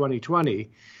again in 2020,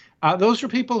 those were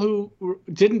people who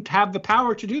didn't have the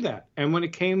power to do that. And when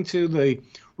it came to the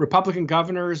Republican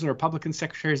governors and Republican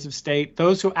secretaries of state,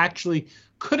 those who actually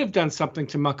could have done something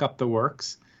to muck up the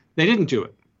works, they didn't do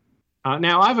it.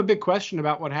 Now, I have a big question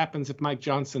about what happens if Mike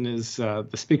Johnson is the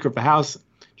Speaker of the House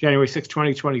January 6,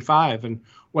 2025, and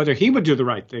whether he would do the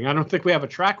right thing. I don't think we have a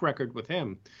track record with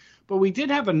him. But we did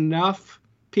have enough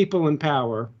people in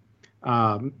power,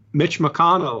 Mitch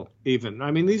McConnell even.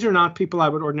 I mean, these are not people I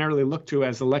would ordinarily look to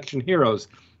as election heroes.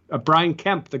 Brian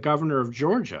Kemp, the governor of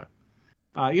Georgia.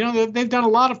 They've done a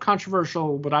lot of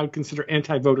controversial, what I would consider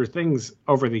anti-voter things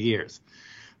over the years.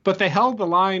 But they held the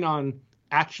line on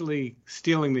actually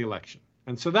stealing the election.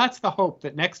 And so that's the hope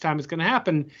that next time is going to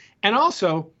happen. And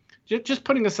also, just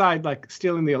putting aside like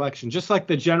stealing the election, just like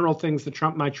the general things that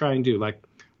Trump might try and do, like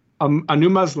a new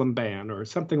Muslim ban or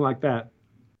something like that.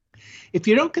 If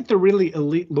you don't get the really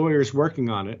elite lawyers working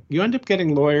on it, you end up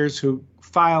getting lawyers who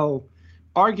file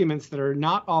arguments that are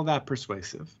not all that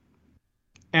persuasive.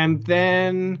 And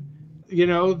then,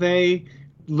 they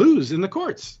lose in the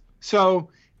courts. So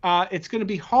it's going to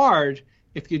be hard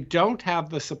if you don't have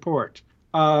the support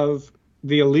of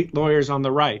the elite lawyers on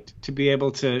the right to be able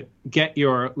to get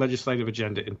your legislative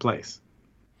agenda in place.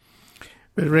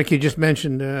 But Rick, you just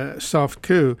mentioned soft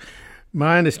coup.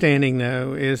 My understanding,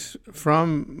 though, is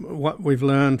from what we've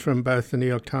learned from both the New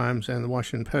York Times and the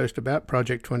Washington Post about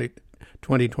Project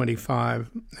 2025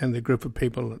 and the group of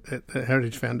people at the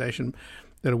Heritage Foundation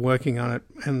that are working on it,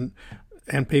 and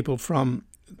people from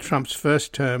Trump's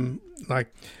first term,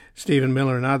 like Stephen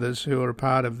Miller and others who are a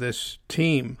part of this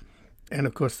team, and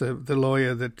of course the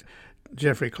lawyer that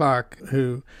Jeffrey Clark,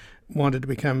 who wanted to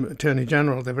become Attorney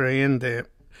General at the very end there,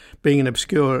 being an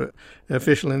obscure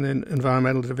official in the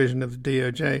Environmental Division of the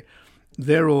DOJ,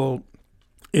 they're all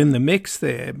in the mix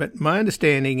there. But my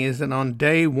understanding is that on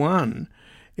day one,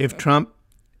 if Trump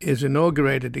is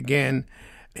inaugurated again,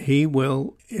 he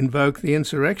will invoke the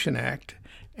Insurrection Act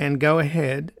and go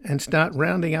ahead and start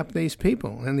rounding up these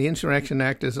people. And the Insurrection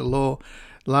Act is a law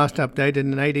last updated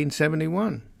in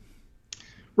 1871.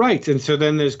 Right, and so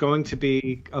then there's going to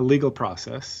be a legal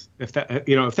process. If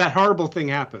that horrible thing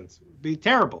happens, it'd be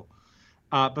terrible.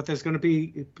 But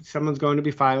someone's going to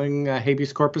be filing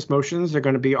habeas corpus motions. They're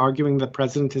going to be arguing the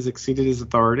president has exceeded his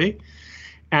authority,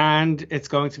 and it's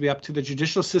going to be up to the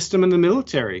judicial system and the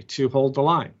military to hold the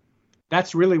line.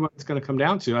 That's really what it's going to come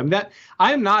down to.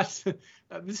 I am not.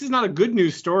 This is not a good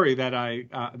news story that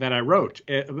I wrote.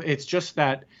 It's just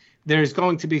that there's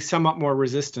going to be somewhat more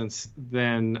resistance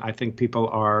than I think people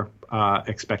are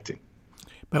expecting.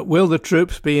 But will the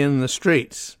troops be in the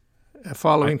streets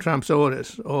following Trump's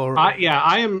orders? Or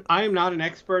I am not an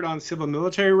expert on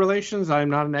civil-military relations. I am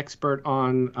not an expert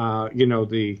on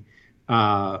the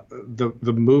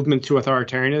movement to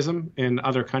authoritarianism in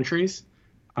other countries.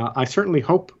 I certainly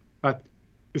hope that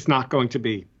it's not going to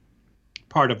be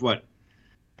part of what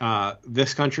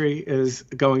this country is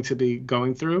going to be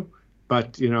going through.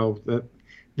 But,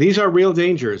 these are real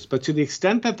dangers. But to the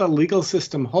extent that the legal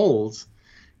system holds,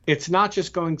 it's not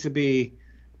just going to be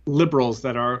liberals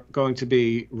that are going to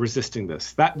be resisting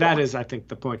this. That is, I think,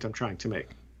 the point I'm trying to make.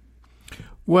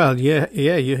 Well, yeah,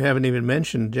 you haven't even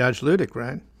mentioned Judge Ludick,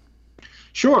 right?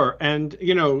 Sure. And,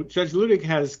 Judge Ludick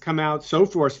has come out so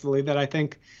forcefully that I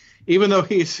think even though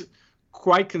he's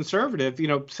quite conservative,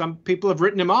 some people have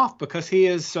written him off because he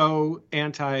is so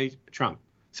anti-Trump.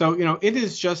 So, it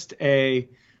is just anybody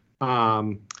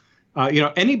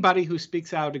who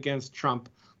speaks out against Trump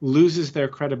loses their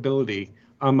credibility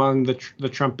among the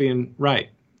Trumpian right.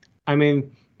 I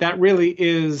mean, that really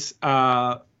is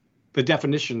the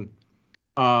definition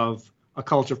of a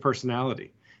cult of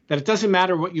personality, that it doesn't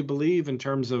matter what you believe in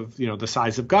terms of, the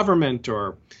size of government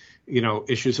or,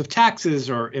 issues of taxes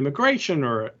or immigration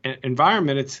or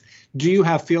environment. It's, do you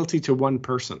have fealty to one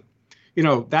person?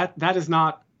 That is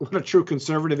not what a true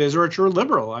conservative is or a true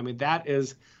liberal. I mean, that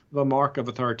is the mark of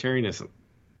authoritarianism.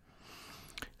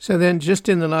 So then just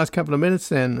in the last couple of minutes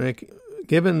then, Rick,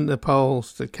 given the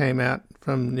polls that came out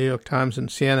from New York Times and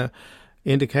Siena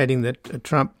indicating that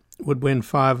Trump would win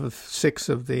 5 of 6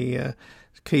 of the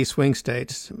key swing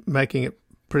states, making it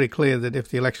pretty clear that if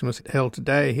the election was held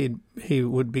today, he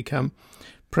would become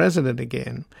president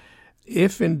again.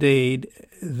 If indeed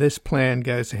this plan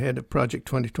goes ahead of Project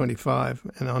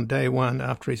 2025, and on day one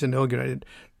after he's inaugurated,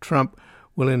 Trump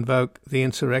will invoke the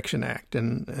Insurrection Act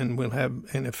and will have,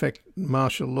 in effect,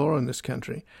 martial law in this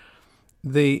country,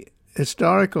 the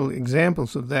historical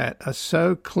examples of that are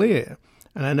so clear.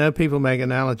 And I know people make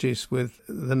analogies with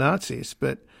the Nazis,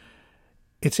 but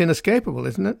it's inescapable,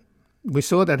 isn't it? We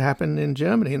saw that happen in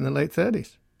Germany in the late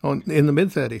 30s, or in the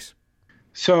mid-30s.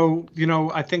 So,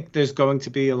 I think there's going to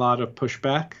be a lot of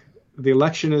pushback. The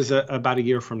election is about a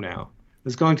year from now.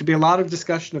 There's going to be a lot of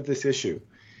discussion of this issue.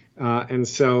 And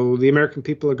so the American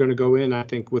people are going to go in, I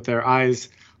think, with their eyes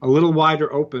a little wider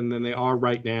open than they are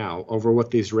right now over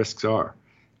what these risks are.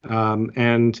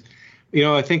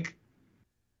 I think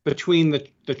between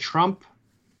the Trump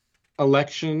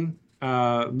election,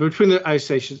 between the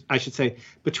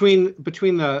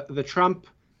Trump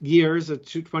years of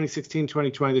 2016,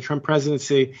 2020, the Trump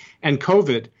presidency, and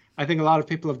COVID, I think a lot of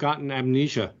people have gotten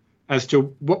amnesia as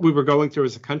to what we were going through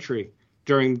as a country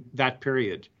during that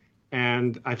period.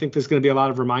 And I think there's going to be a lot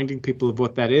of reminding people of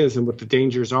what that is and what the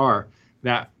dangers are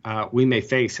that we may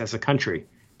face as a country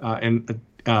in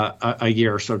a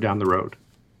year or so down the road.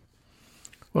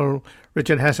 Well,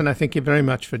 Richard Hasen, I thank you very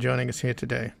much for joining us here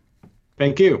today.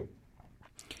 Thank you.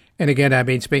 And again, I've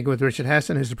been speaking with Richard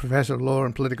Hasen, who's a professor of law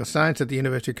and political science at the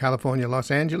University of California, Los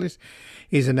Angeles.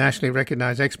 He's a nationally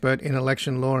recognized expert in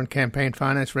election law and campaign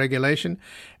finance regulation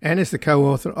and is the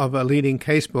co-author of a leading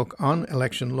casebook on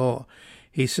election law.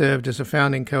 He served as a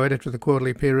founding co-editor of the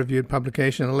quarterly peer-reviewed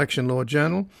publication Election Law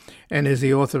Journal and is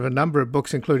the author of a number of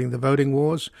books, including The Voting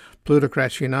Wars,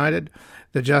 Plutocrats United,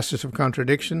 The Justice of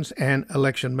Contradictions, and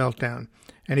Election Meltdown.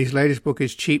 And his latest book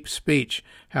is Cheap Speech,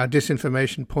 How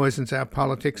Disinformation Poisons Our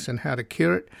Politics and How to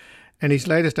Cure It. And his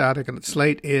latest article at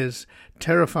Slate is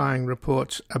Terrifying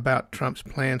Reports About Trump's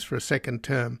Plans for a Second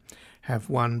Term Have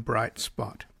One Bright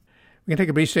Spot. We can take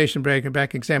a brief station break and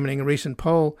back examining a recent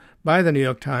poll by the New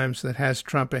York Times that has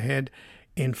Trump ahead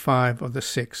in 5 of the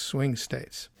 6 swing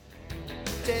states.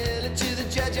 Tell it to the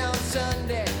judge on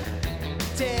Sunday.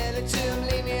 Tell it to him,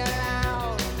 leave me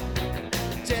alone.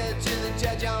 Tell it to the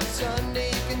judge on Sunday,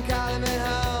 you can call him at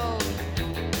home.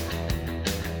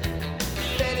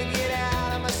 Better get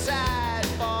out of my sight,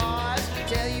 boys.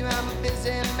 Tell you I'm a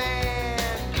busy man.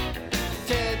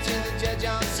 Tell it to the judge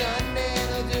on Sunday and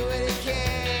he'll do what he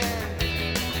can.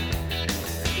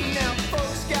 Now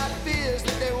folks got fears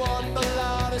that they want the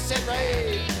law to set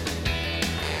right.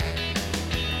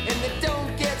 And they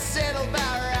don't get settled by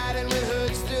riding with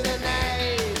hoods through the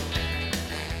night.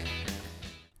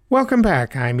 Welcome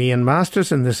back. I'm Ian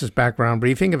Masters, and this is Background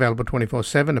Briefing, available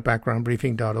 24/7 at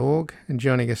backgroundbriefing.org. And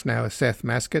joining us now is Seth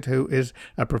Masket, who is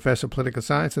a professor of political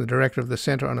science and the director of the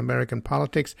Center on American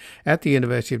Politics at the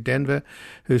University of Denver,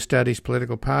 who studies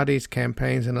political parties,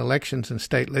 campaigns, and elections in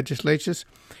state legislatures.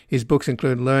 His books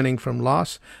include Learning from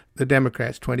Loss, The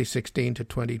Democrats 2016 to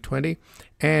 2020,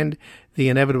 and The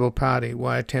Inevitable Party,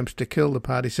 Why Attempts to Kill the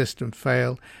Party System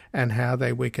Fail and How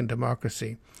They Weaken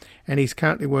Democracy. And he's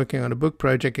currently working on a book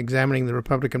project examining the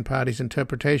Republican Party's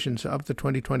interpretations of the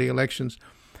 2020 elections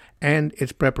and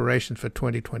its preparations for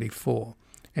 2024.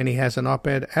 And he has an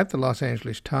op-ed at the Los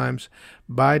Angeles Times,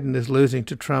 Biden is losing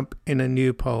to Trump in a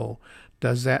new poll.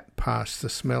 Does that pass the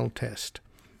smell test?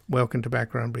 Welcome to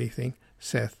Background Briefing,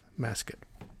 Seth Masket.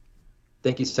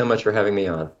 Thank you so much for having me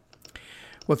on.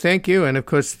 Well, thank you. And, of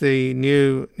course, the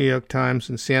new New York Times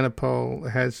and Siena poll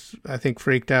has, I think,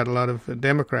 freaked out a lot of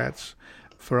Democrats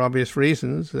for obvious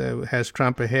reasons. Has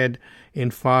Trump ahead in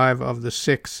 5 of the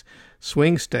 6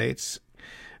 swing states.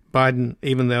 Biden,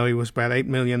 even though he was about 8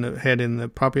 million ahead in the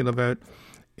popular vote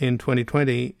in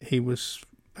 2020, he was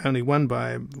only won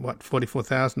by,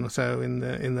 44,000 or so in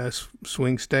those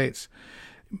swing states.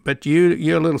 But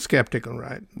you're a little skeptical,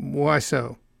 right? Why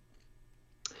so?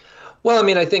 Well, I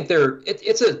mean, I think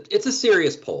it's a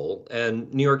serious poll,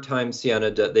 and New York Times,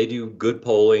 Siena, they do good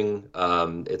polling.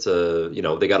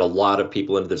 They got a lot of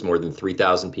people in. There's more than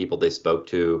 3,000 people they spoke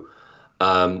to.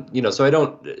 So I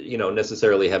don't,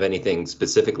 necessarily have anything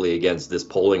specifically against this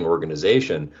polling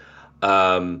organization.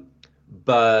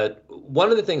 But one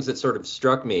of the things that sort of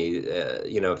struck me,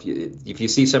 if you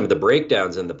see some of the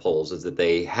breakdowns in the polls, is that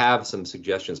they have some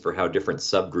suggestions for how different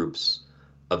subgroups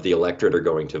of the electorate are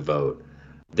going to vote.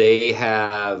 They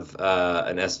have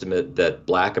an estimate that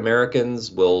Black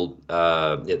Americans will,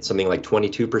 it's something like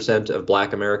 22% of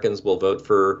Black Americans will vote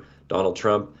for Donald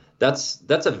Trump. That's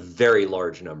a very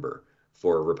large number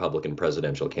for a Republican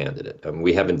presidential candidate. I mean,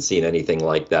 we haven't seen anything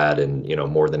like that in,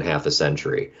 more than half a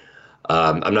century.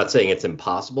 I'm not saying it's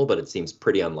impossible, but it seems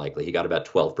pretty unlikely. He got about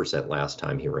 12% last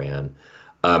time he ran.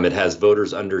 It has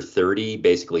voters under 30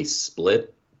 basically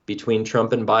split between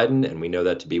Trump and Biden, and we know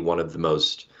that to be one of the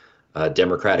most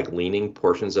Democratic-leaning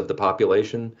portions of the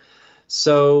population.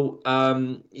 So,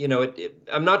 I'm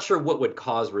not sure what would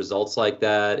cause results like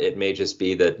that. It may just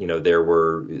be that,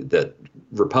 that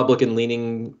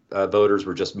Republican-leaning voters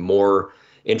were just more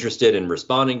interested in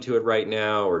responding to it right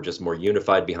now, or just more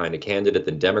unified behind a candidate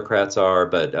than Democrats are.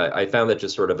 But I found that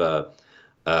just sort of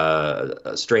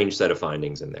a strange set of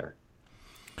findings in there.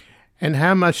 And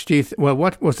how much do you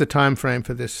what was the time frame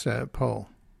for this poll?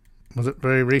 Was it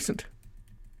very recent?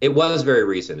 It was very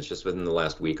recent. It's just within the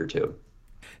last week or two.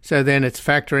 So then it's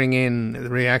factoring in the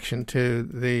reaction to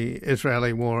the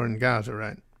Israeli war in Gaza,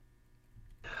 right?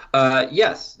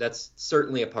 Yes, that's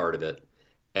certainly a part of it.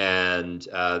 And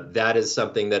that is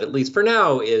something that, at least for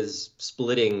now, is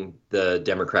splitting the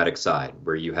Democratic side,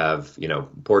 where you have,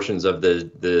 portions of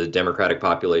the Democratic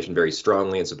population very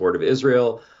strongly in support of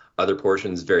Israel, other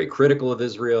portions very critical of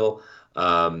Israel.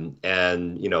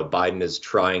 Biden is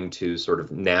trying to sort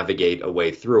of navigate a way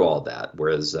through all that,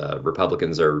 whereas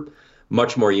Republicans are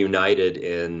much more united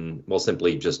in,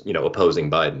 simply just, opposing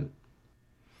Biden.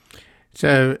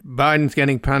 So Biden's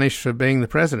getting punished for being the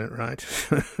president, right?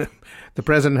 The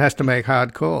president has to make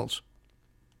hard calls.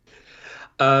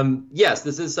 Yes,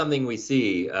 this is something we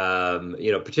see,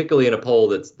 particularly in a poll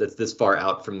that's this far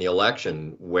out from the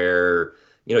election, where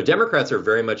Democrats are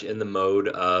very much in the mode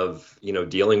of,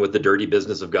 dealing with the dirty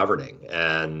business of governing,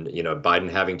 and, Biden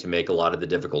having to make a lot of the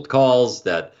difficult calls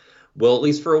that will, at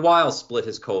least for a while, split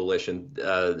his coalition.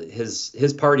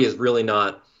 His party is really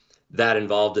not that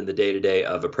involved in the day-to-day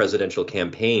of a presidential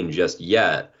campaign just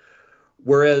yet,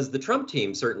 whereas the Trump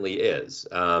team certainly is.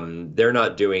 They're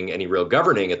not doing any real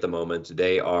governing at the moment.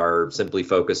 They are simply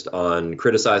focused on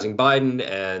criticizing Biden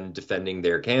and defending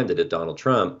their candidate, Donald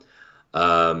Trump.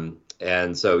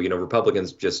 And so,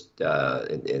 Republicans just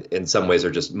in some ways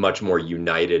are just much more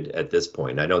united at this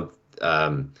point. I don't.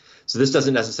 So this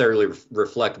doesn't necessarily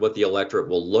reflect what the electorate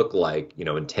will look like,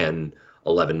 in 10,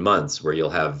 11 months, where you'll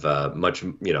have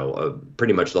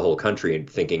pretty much the whole country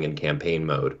thinking in campaign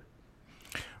mode.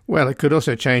 Well, it could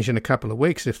also change in a couple of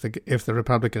weeks if the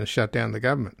Republicans shut down the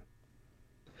government.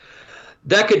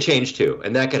 That could change too,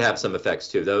 and that could have some effects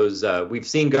too. Those we've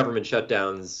seen government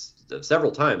shutdowns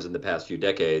several times in the past few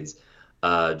decades,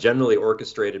 generally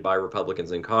orchestrated by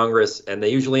Republicans in Congress, and they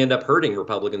usually end up hurting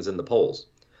Republicans in the polls.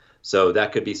 So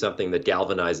that could be something that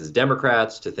galvanizes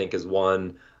Democrats to think as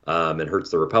one, and hurts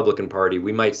the Republican Party.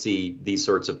 We might see these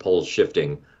sorts of polls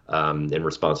shifting in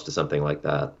response to something like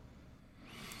that.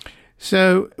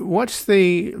 So what's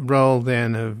the role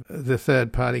then of the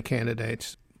third-party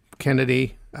candidates?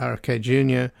 Kennedy, RFK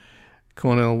Jr.,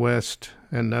 Cornel West,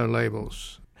 and no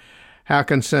labels. How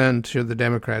concerned should the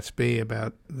Democrats be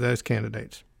about those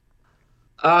candidates?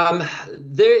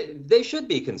 They should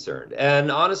be concerned. And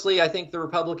honestly, I think the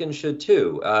Republicans should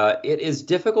too. It is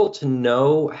difficult to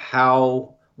know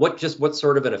what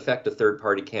sort of an effect a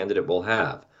third-party candidate will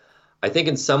have. I think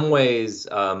in some ways,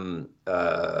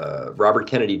 Robert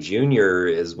Kennedy Jr.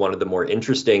 is one of the more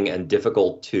interesting and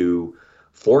difficult to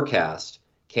forecast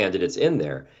candidates in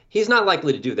there. He's not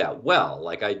likely to do that well.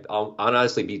 I'll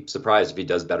honestly be surprised if he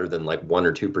does better than 1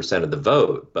 or 2% of the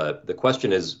vote. But the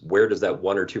question is, where does that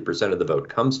 1 or 2% of the vote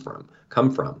come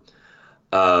from?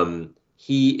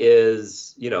 He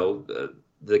is,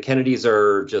 the Kennedys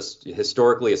are just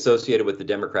historically associated with the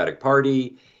Democratic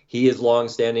Party. He is a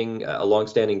longstanding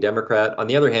Democrat. On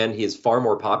the other hand, he is far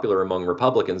more popular among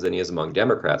Republicans than he is among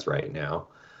Democrats right now.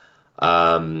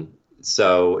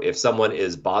 So if someone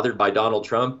is bothered by Donald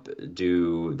Trump,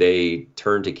 do they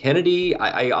turn to Kennedy?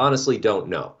 I honestly don't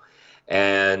know.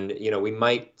 And, we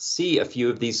might see a few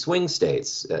of these swing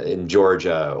states in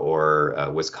Georgia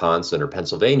or Wisconsin or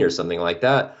Pennsylvania or something like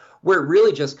that, where it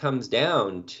really just comes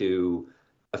down to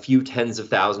a few tens of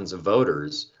thousands of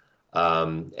voters,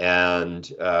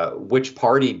 and which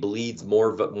party bleeds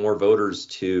more voters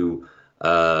to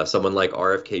someone like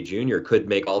RFK Jr. could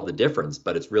make all the difference,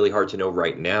 but it's really hard to know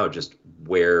right now just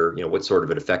where, what sort of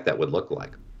an effect that would look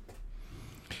like.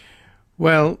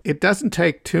 Well, it doesn't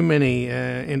take too many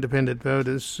independent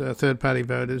voters, third-party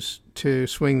voters, to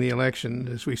swing the election,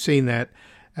 as we've seen that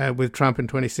with Trump in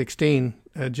 2016.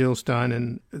 Jill Stein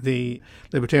and the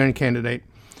Libertarian candidate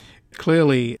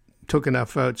clearly took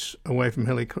enough votes away from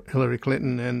Hillary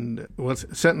Clinton, and well,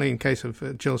 certainly in case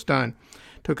of Jill Stein,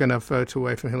 took enough votes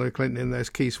away from Hillary Clinton in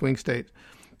those key swing states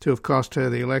to have cost her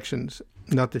the elections.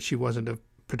 Not that she wasn't a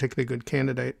particularly good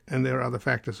candidate, and there are other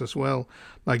factors as well,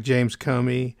 like James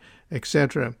Comey,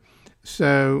 etc.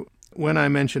 So when I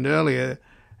mentioned earlier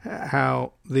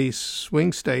how these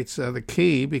swing states are the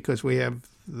key because we have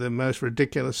the most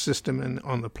ridiculous system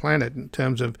on the planet in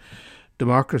terms of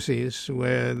democracies,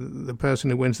 where the person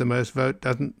who wins the most vote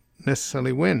doesn't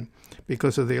necessarily win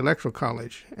because of the Electoral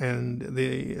College. And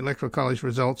the Electoral College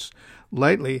results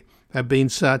lately have been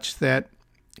such that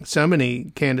so many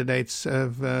candidates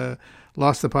have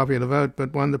lost the popular vote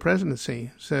but won the presidency.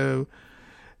 So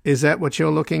is that what you're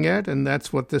looking at? And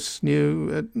that's what this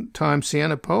new Times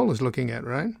Siena poll is looking at,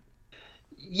 right?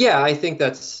 Yeah, I think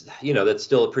that's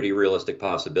still a pretty realistic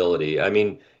possibility. I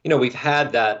mean, we've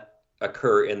had that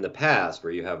occur in the past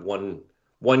where you have one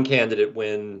candidate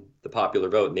win the popular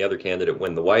vote and the other candidate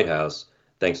win the White House,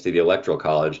 thanks to the Electoral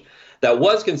College. That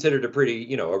was considered a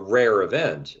pretty, a rare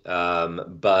event.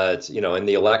 But, in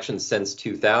the elections since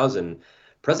 2000,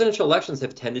 presidential elections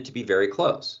have tended to be very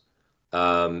close.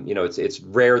 It's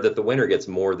rare that the winner gets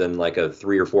more than a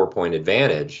 3 or 4 point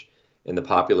advantage in the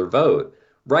popular vote.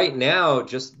 Right now,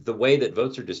 just the way that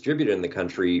votes are distributed in the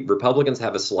country, Republicans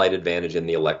have a slight advantage in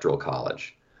the Electoral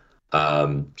College.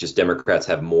 Just Democrats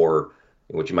have more,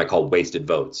 what you might call wasted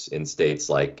votes in states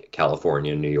like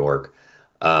California and New York.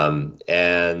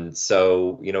 And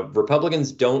so,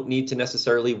 Republicans don't need to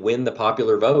necessarily win the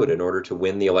popular vote in order to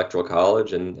win the Electoral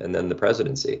College and then the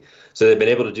presidency. So they've been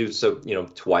able to do so,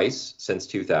 twice since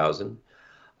 2000.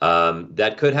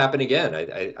 That could happen again.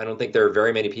 I don't think there are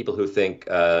very many people who think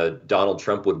Donald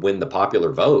Trump would win the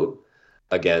popular vote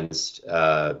against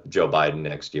Joe Biden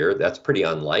next year. That's pretty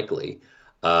unlikely.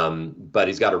 But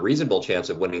he's got a reasonable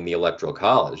chance of winning the Electoral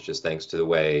College, just thanks to the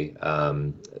way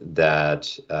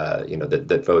that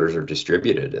voters are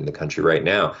distributed in the country right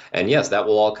now. And yes, that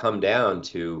will all come down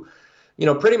to,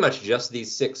 pretty much just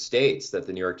these 6 states that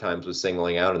the New York Times was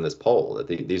singling out in this poll. That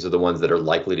these are the ones that are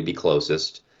likely to be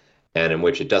closest, and in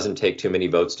which it doesn't take too many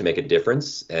votes to make a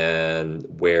difference, and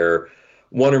where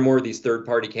one or more of these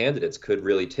third-party candidates could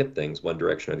really tip things one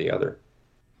direction or the other.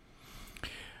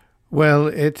 Well,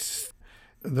 it's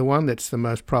the one that's the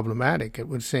most problematic, it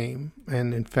would seem.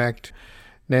 And in fact,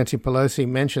 Nancy Pelosi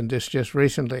mentioned this just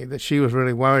recently, that she was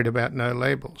really worried about no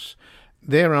labels.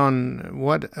 They're on,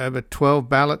 what, over 12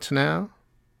 ballots now?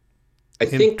 I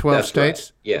think 12 that's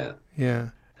states? Right. Yeah. Yeah.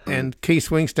 And key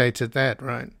swing states at that,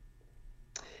 right?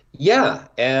 Yeah.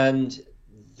 And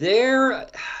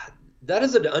that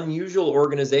is an unusual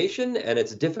organization, and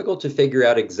it's difficult to figure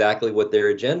out exactly what their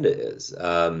agenda is.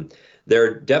 There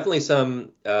are definitely some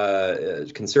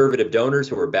conservative donors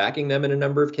who are backing them in a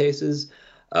number of cases,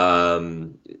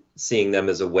 seeing them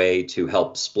as a way to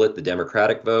help split the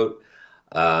Democratic vote.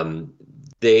 I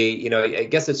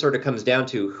guess it sort of comes down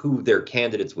to who their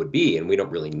candidates would be, and we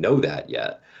don't really know that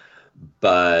yet.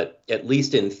 But at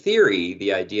least in theory,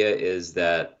 the idea is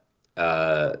that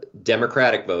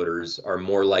Democratic voters are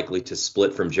more likely to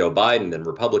split from Joe Biden than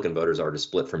Republican voters are to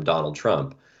split from Donald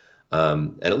Trump.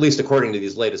 And at least according to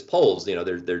these latest polls,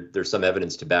 there's some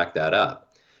evidence to back that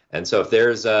up. And so if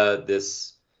there's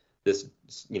this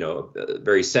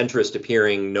very centrist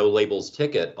appearing no labels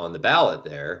ticket on the ballot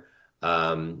there,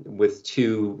 with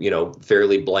two,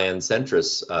 fairly bland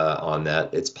centrists on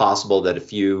that, it's possible that a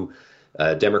few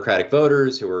Democratic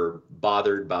voters who are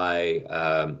bothered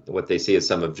by what they see as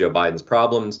some of Joe Biden's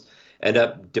problems end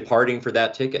up departing for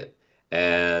that ticket.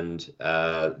 And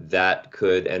that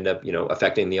could end up,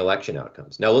 affecting the election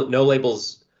outcomes. Now, no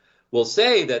labels will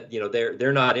say that,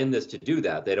 they're not in this to do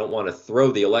that. They don't want to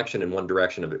throw the election in one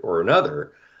direction or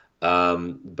another.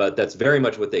 But that's very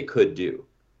much what they could do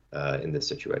in this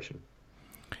situation.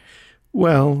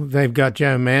 Well, they've got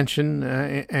Joe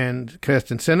Manchin and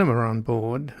Kirsten Sinema on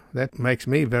board. That makes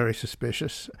me very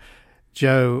suspicious.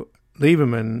 Joe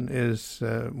Lieberman is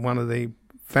one of the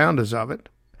founders of it.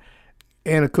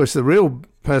 And, of course, the real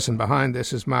person behind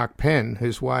this is Mark Penn,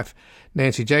 whose wife,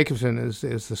 Nancy Jacobson, is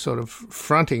the sort of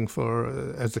fronting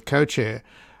for as the co-chair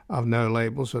of No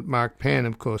Labels. But Mark Penn,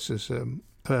 of course, is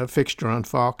a fixture on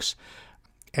Fox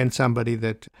and somebody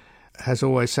that has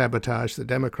always sabotaged the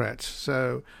Democrats.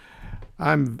 So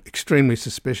I'm extremely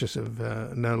suspicious of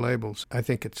No Labels. I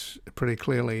think it's pretty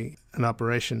clearly an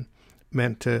operation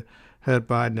meant to hurt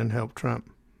Biden and help Trump.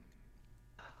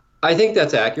 I think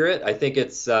that's accurate. I think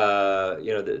it's,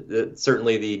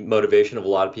 certainly the motivation of a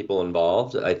lot of people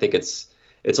involved. I think it's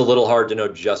a little hard to know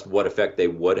just what effect they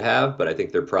would have, but I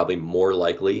think they're probably more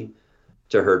likely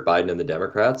to hurt Biden and the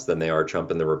Democrats than they are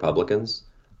Trump and the Republicans.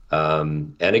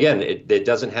 And again, it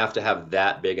doesn't have to have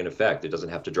that big an effect. It doesn't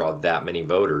have to draw that many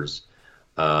voters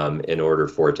in order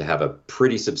for it to have a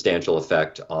pretty substantial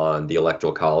effect on the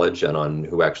Electoral College and on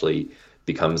who actually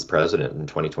becomes president in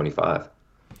 2025.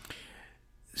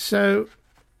 So,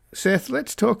 Seth,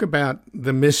 let's talk about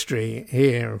the mystery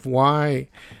here of why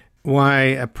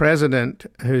a president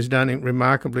who's done it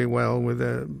remarkably well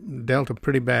dealt a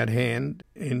pretty bad hand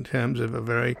in terms of a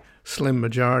very slim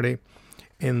majority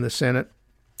in the Senate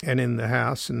and in the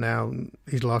House, and now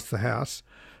he's lost the House,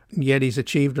 yet he's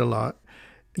achieved a lot.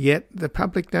 Yet the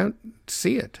public don't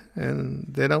see it, and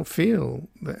they don't feel.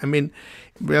 I mean,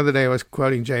 the other day I was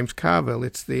quoting James Carville,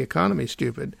 it's the economy,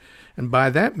 stupid. And by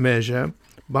that measure,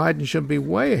 Biden should be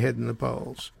way ahead in the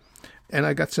polls. And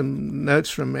I got some notes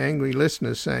from angry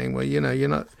listeners saying, well, you're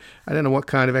not, I don't know what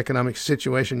kind of economic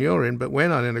situation you're in, but we're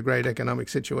not in a great economic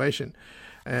situation.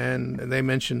 And they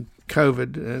mentioned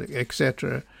COVID, et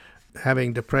cetera,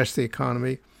 having depressed the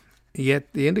economy.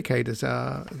 Yet the indicators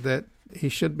are that he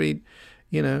should be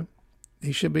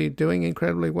doing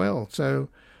incredibly well. So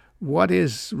what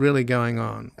is really going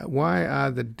on? Why are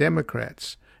the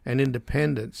Democrats and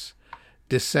independents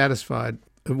dissatisfied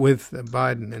with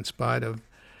Biden in spite of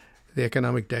the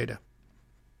economic data?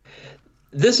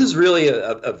 This is really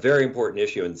a very important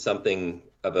issue and something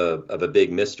of a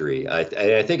big mystery.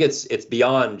 I think it's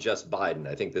beyond just Biden.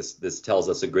 I think this tells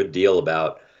us a good deal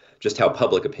about just how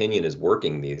public opinion is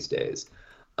working these days.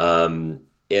 In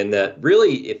that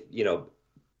really, if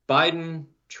Biden,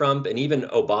 Trump, and even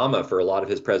Obama for a lot of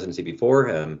his presidency before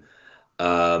him,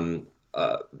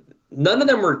 none of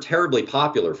them were terribly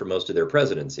popular for most of their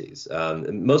presidencies.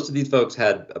 Most of these folks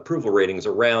had approval ratings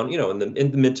around, in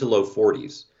the mid to low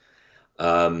 40s.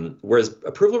 Whereas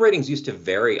approval ratings used to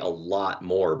vary a lot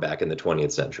more back in the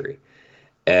 20th century.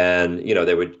 And,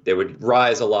 they would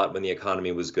rise a lot when the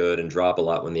economy was good and drop a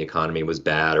lot when the economy was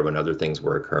bad or when other things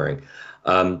were occurring.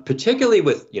 Particularly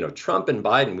with, Trump and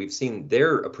Biden, we've seen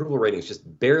their approval ratings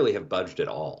just barely have budged at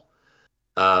all.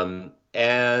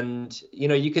 And,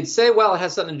 you could say, well, it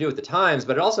has something to do with the times,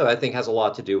 but it also, I think, has a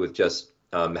lot to do with just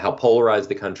how polarized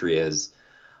the country is.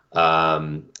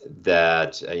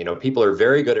 That people are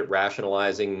very good at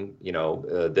rationalizing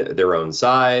their own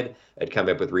side, at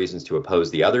coming up with reasons to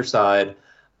oppose the other side,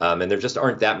 and there just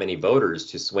aren't that many voters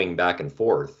to swing back and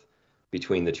forth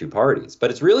between the two parties.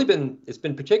 But it's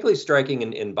been particularly striking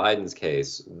in Biden's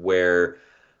case, where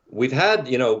we've had,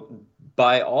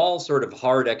 by all sort of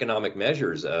hard economic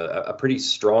measures, a pretty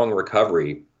strong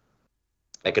recovery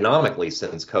economically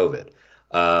since COVID.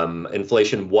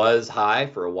 Inflation was high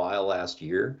for a while last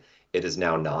year. It is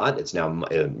now not. It's now,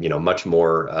 much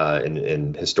more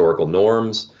in historical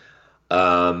norms.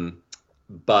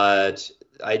 But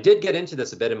I did get into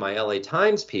this a bit in my LA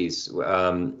Times piece.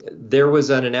 There was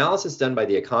an analysis done by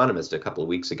The Economist a couple of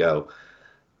weeks ago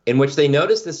in which they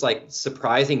noticed this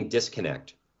surprising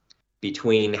disconnect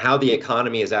between how the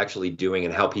economy is actually doing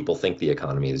and how people think the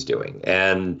economy is doing.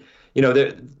 And,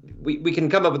 we can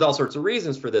come up with all sorts of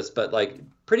reasons for this, but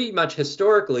pretty much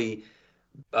historically,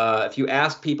 if you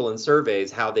ask people in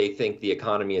surveys how they think the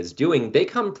economy is doing, they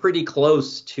come pretty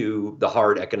close to the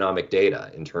hard economic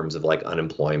data in terms of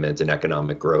unemployment and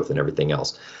economic growth and everything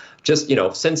else. Just,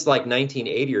 since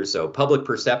 1980 or so, public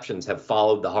perceptions have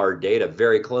followed the hard data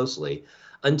very closely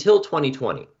until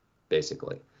 2020,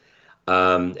 basically.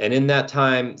 And in that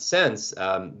time since,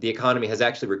 the economy has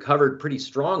actually recovered pretty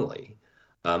strongly.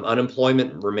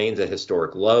 Unemployment remains at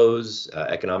historic lows.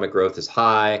 Economic growth is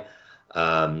high.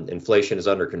 Inflation is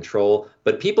under control.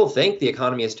 But people think the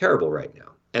economy is terrible right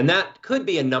now. And that could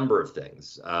be a number of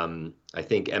things, I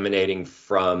think, emanating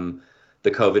from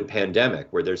the COVID pandemic,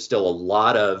 where there's still a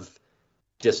lot of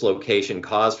dislocation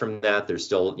caused from that. There's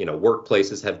still,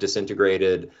 workplaces have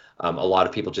disintegrated. A lot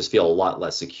of people just feel a lot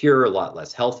less secure, a lot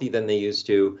less healthy than they used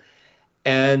to.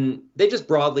 And they just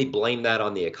broadly blame that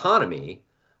on the economy.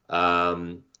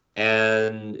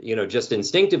 Just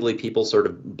instinctively, people sort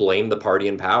of blame the party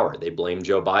in power. They blame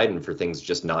Joe Biden for things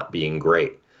just not being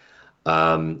great.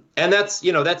 And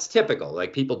that's typical.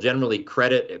 People generally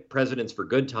credit presidents for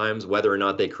good times, whether or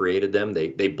not they created them.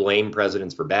 They blame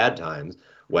presidents for bad times,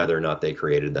 whether or not they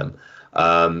created them.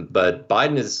 But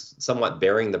Biden is somewhat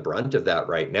bearing the brunt of that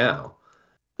right now.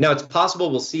 Now, it's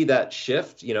possible we'll see that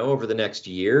shift, over the next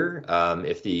year.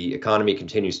 If the economy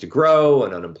continues to grow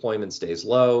and unemployment stays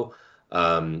low,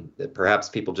 perhaps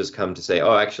people just come to say,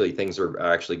 oh, actually, things are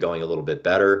actually going a little bit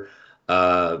better.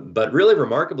 But really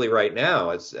remarkably right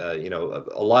now, it's, a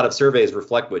lot of surveys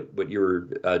reflect what you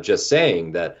were just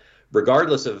saying, that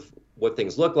regardless of what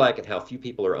things look like and how few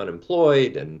people are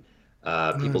unemployed and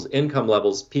people's income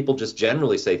levels, people just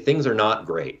generally say things are not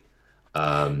great.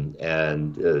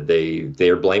 And they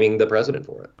are blaming the president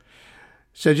for it.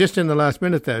 So just in the last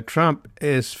minute, though, Trump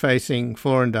is facing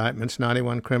 4 indictments,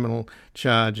 91 criminal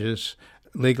charges,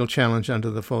 legal challenge under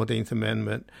the 14th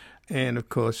Amendment. And, of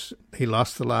course, he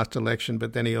lost the last election,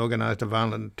 but then he organized a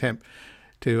violent attempt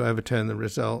to overturn the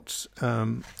results.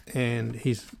 And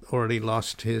he's already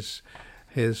lost his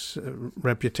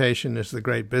reputation as the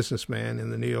great businessman in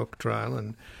the New York trial,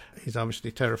 and he's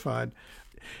obviously terrified.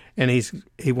 And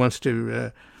he wants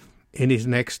to, in his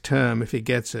next term, if he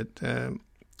gets it,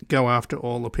 go after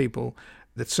all the people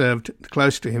that served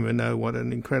close to him and know what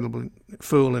an incredible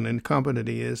fool and incompetent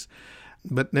he is.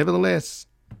 But nevertheless,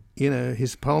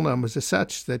 his poll numbers are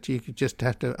such that you just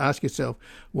have to ask yourself,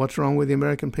 what's wrong with the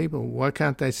American people? Why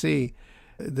can't they see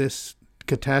this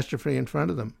catastrophe in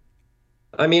front of them?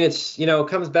 I mean, it's, it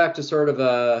comes back to sort of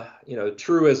a,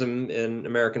 truism in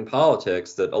American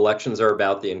politics that elections are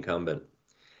about the incumbent.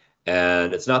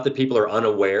 And it's not that people are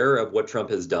unaware of what Trump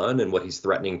has done and what he's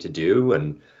threatening to do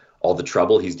and all the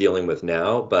trouble he's dealing with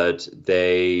now, but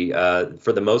they,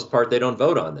 for the most part, they don't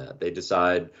vote on that. They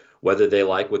decide whether they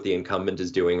like what the incumbent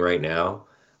is doing right now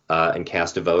and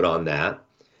cast a vote on that.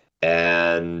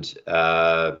 And,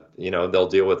 they'll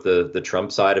deal with the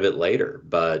Trump side of it later.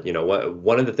 But,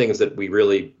 one of the things that we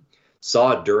really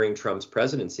saw during Trump's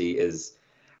presidency is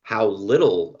how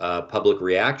little public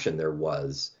reaction there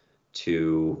was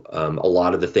to a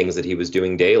lot of the things that he was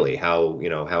doing daily, how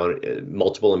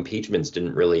multiple impeachments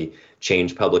didn't really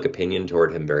change public opinion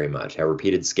toward him very much, how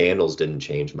repeated scandals didn't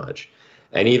change much.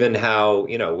 And even how,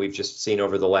 we've just seen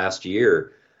over the last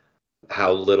year,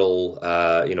 how little,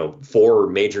 4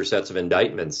 major sets of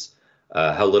indictments,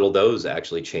 how little those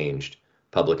actually changed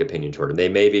public opinion toward him. They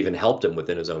may have even helped him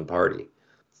within his own party.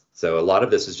 So a lot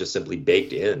of this is just simply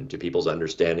baked into people's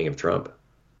understanding of Trump.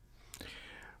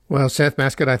 Well, Seth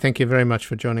Masket, I thank you very much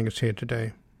for joining us here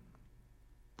today.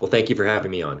 Well, thank you for having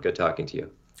me on. Good talking to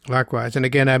you. Likewise. And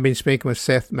again, I've been speaking with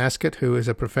Seth Masket, who is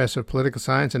a professor of political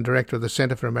science and director of the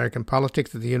Center for American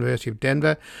Politics at the University of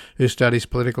Denver, who studies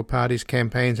political parties,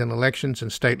 campaigns and elections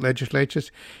and state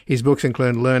legislatures. His books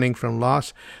include Learning from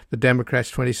Loss, The Democrats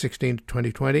 2016 to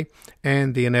 2020,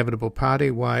 and The Inevitable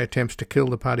Party, Why Attempts to Kill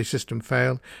the Party System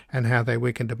Failed and How They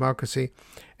Weaken Democracy.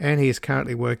 And he is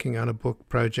currently working on a book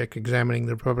project examining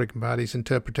the Republican Party's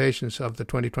interpretations of the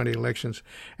 2020 elections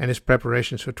and its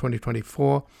preparations for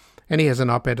 2024. And he has an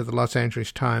op-ed at the Los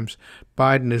Angeles Times.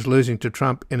 Biden is losing to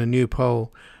Trump in a new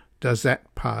poll. Does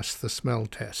that pass the smell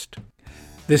test?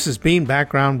 This has been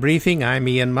Background Briefing. I'm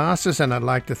Ian Masters, and I'd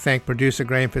like to thank producer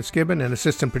Graham Fitzgibbon and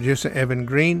assistant producer Evan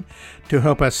Green. To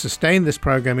help us sustain this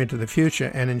program into the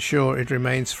future and ensure it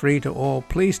remains free to all,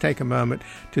 please take a moment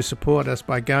to support us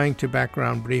by going to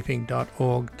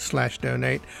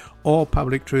backgroundbriefing.org/donate or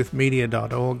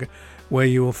publictruthmedia.org, where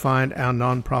you will find our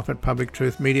non-profit Public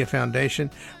Truth Media Foundation,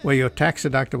 where your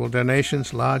tax-deductible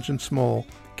donations, large and small,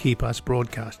 keep us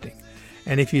broadcasting.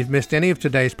 And if you've missed any of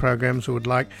today's programs or would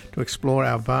like to explore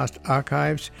our vast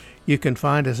archives, you can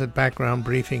find us at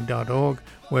backgroundbriefing.org,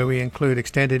 where we include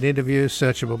extended interviews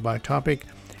searchable by topic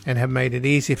and have made it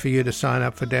easy for you to sign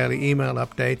up for daily email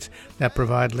updates that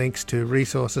provide links to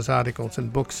resources, articles,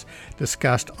 and books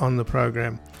discussed on the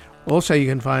program. Also, you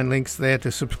can find links there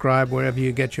to subscribe wherever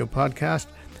you get your podcast,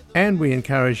 and we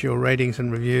encourage your ratings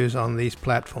and reviews on these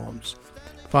platforms.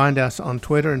 Find us on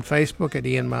Twitter and Facebook at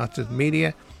Ian Masters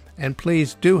Media, and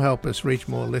please do help us reach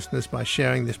more listeners by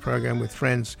sharing this program with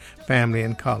friends, family,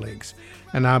 and colleagues.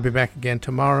 And I'll be back again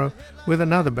tomorrow with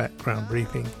another Background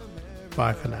Briefing.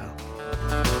 Bye for now.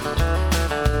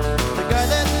 The guy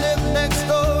that lived next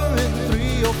door in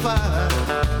 305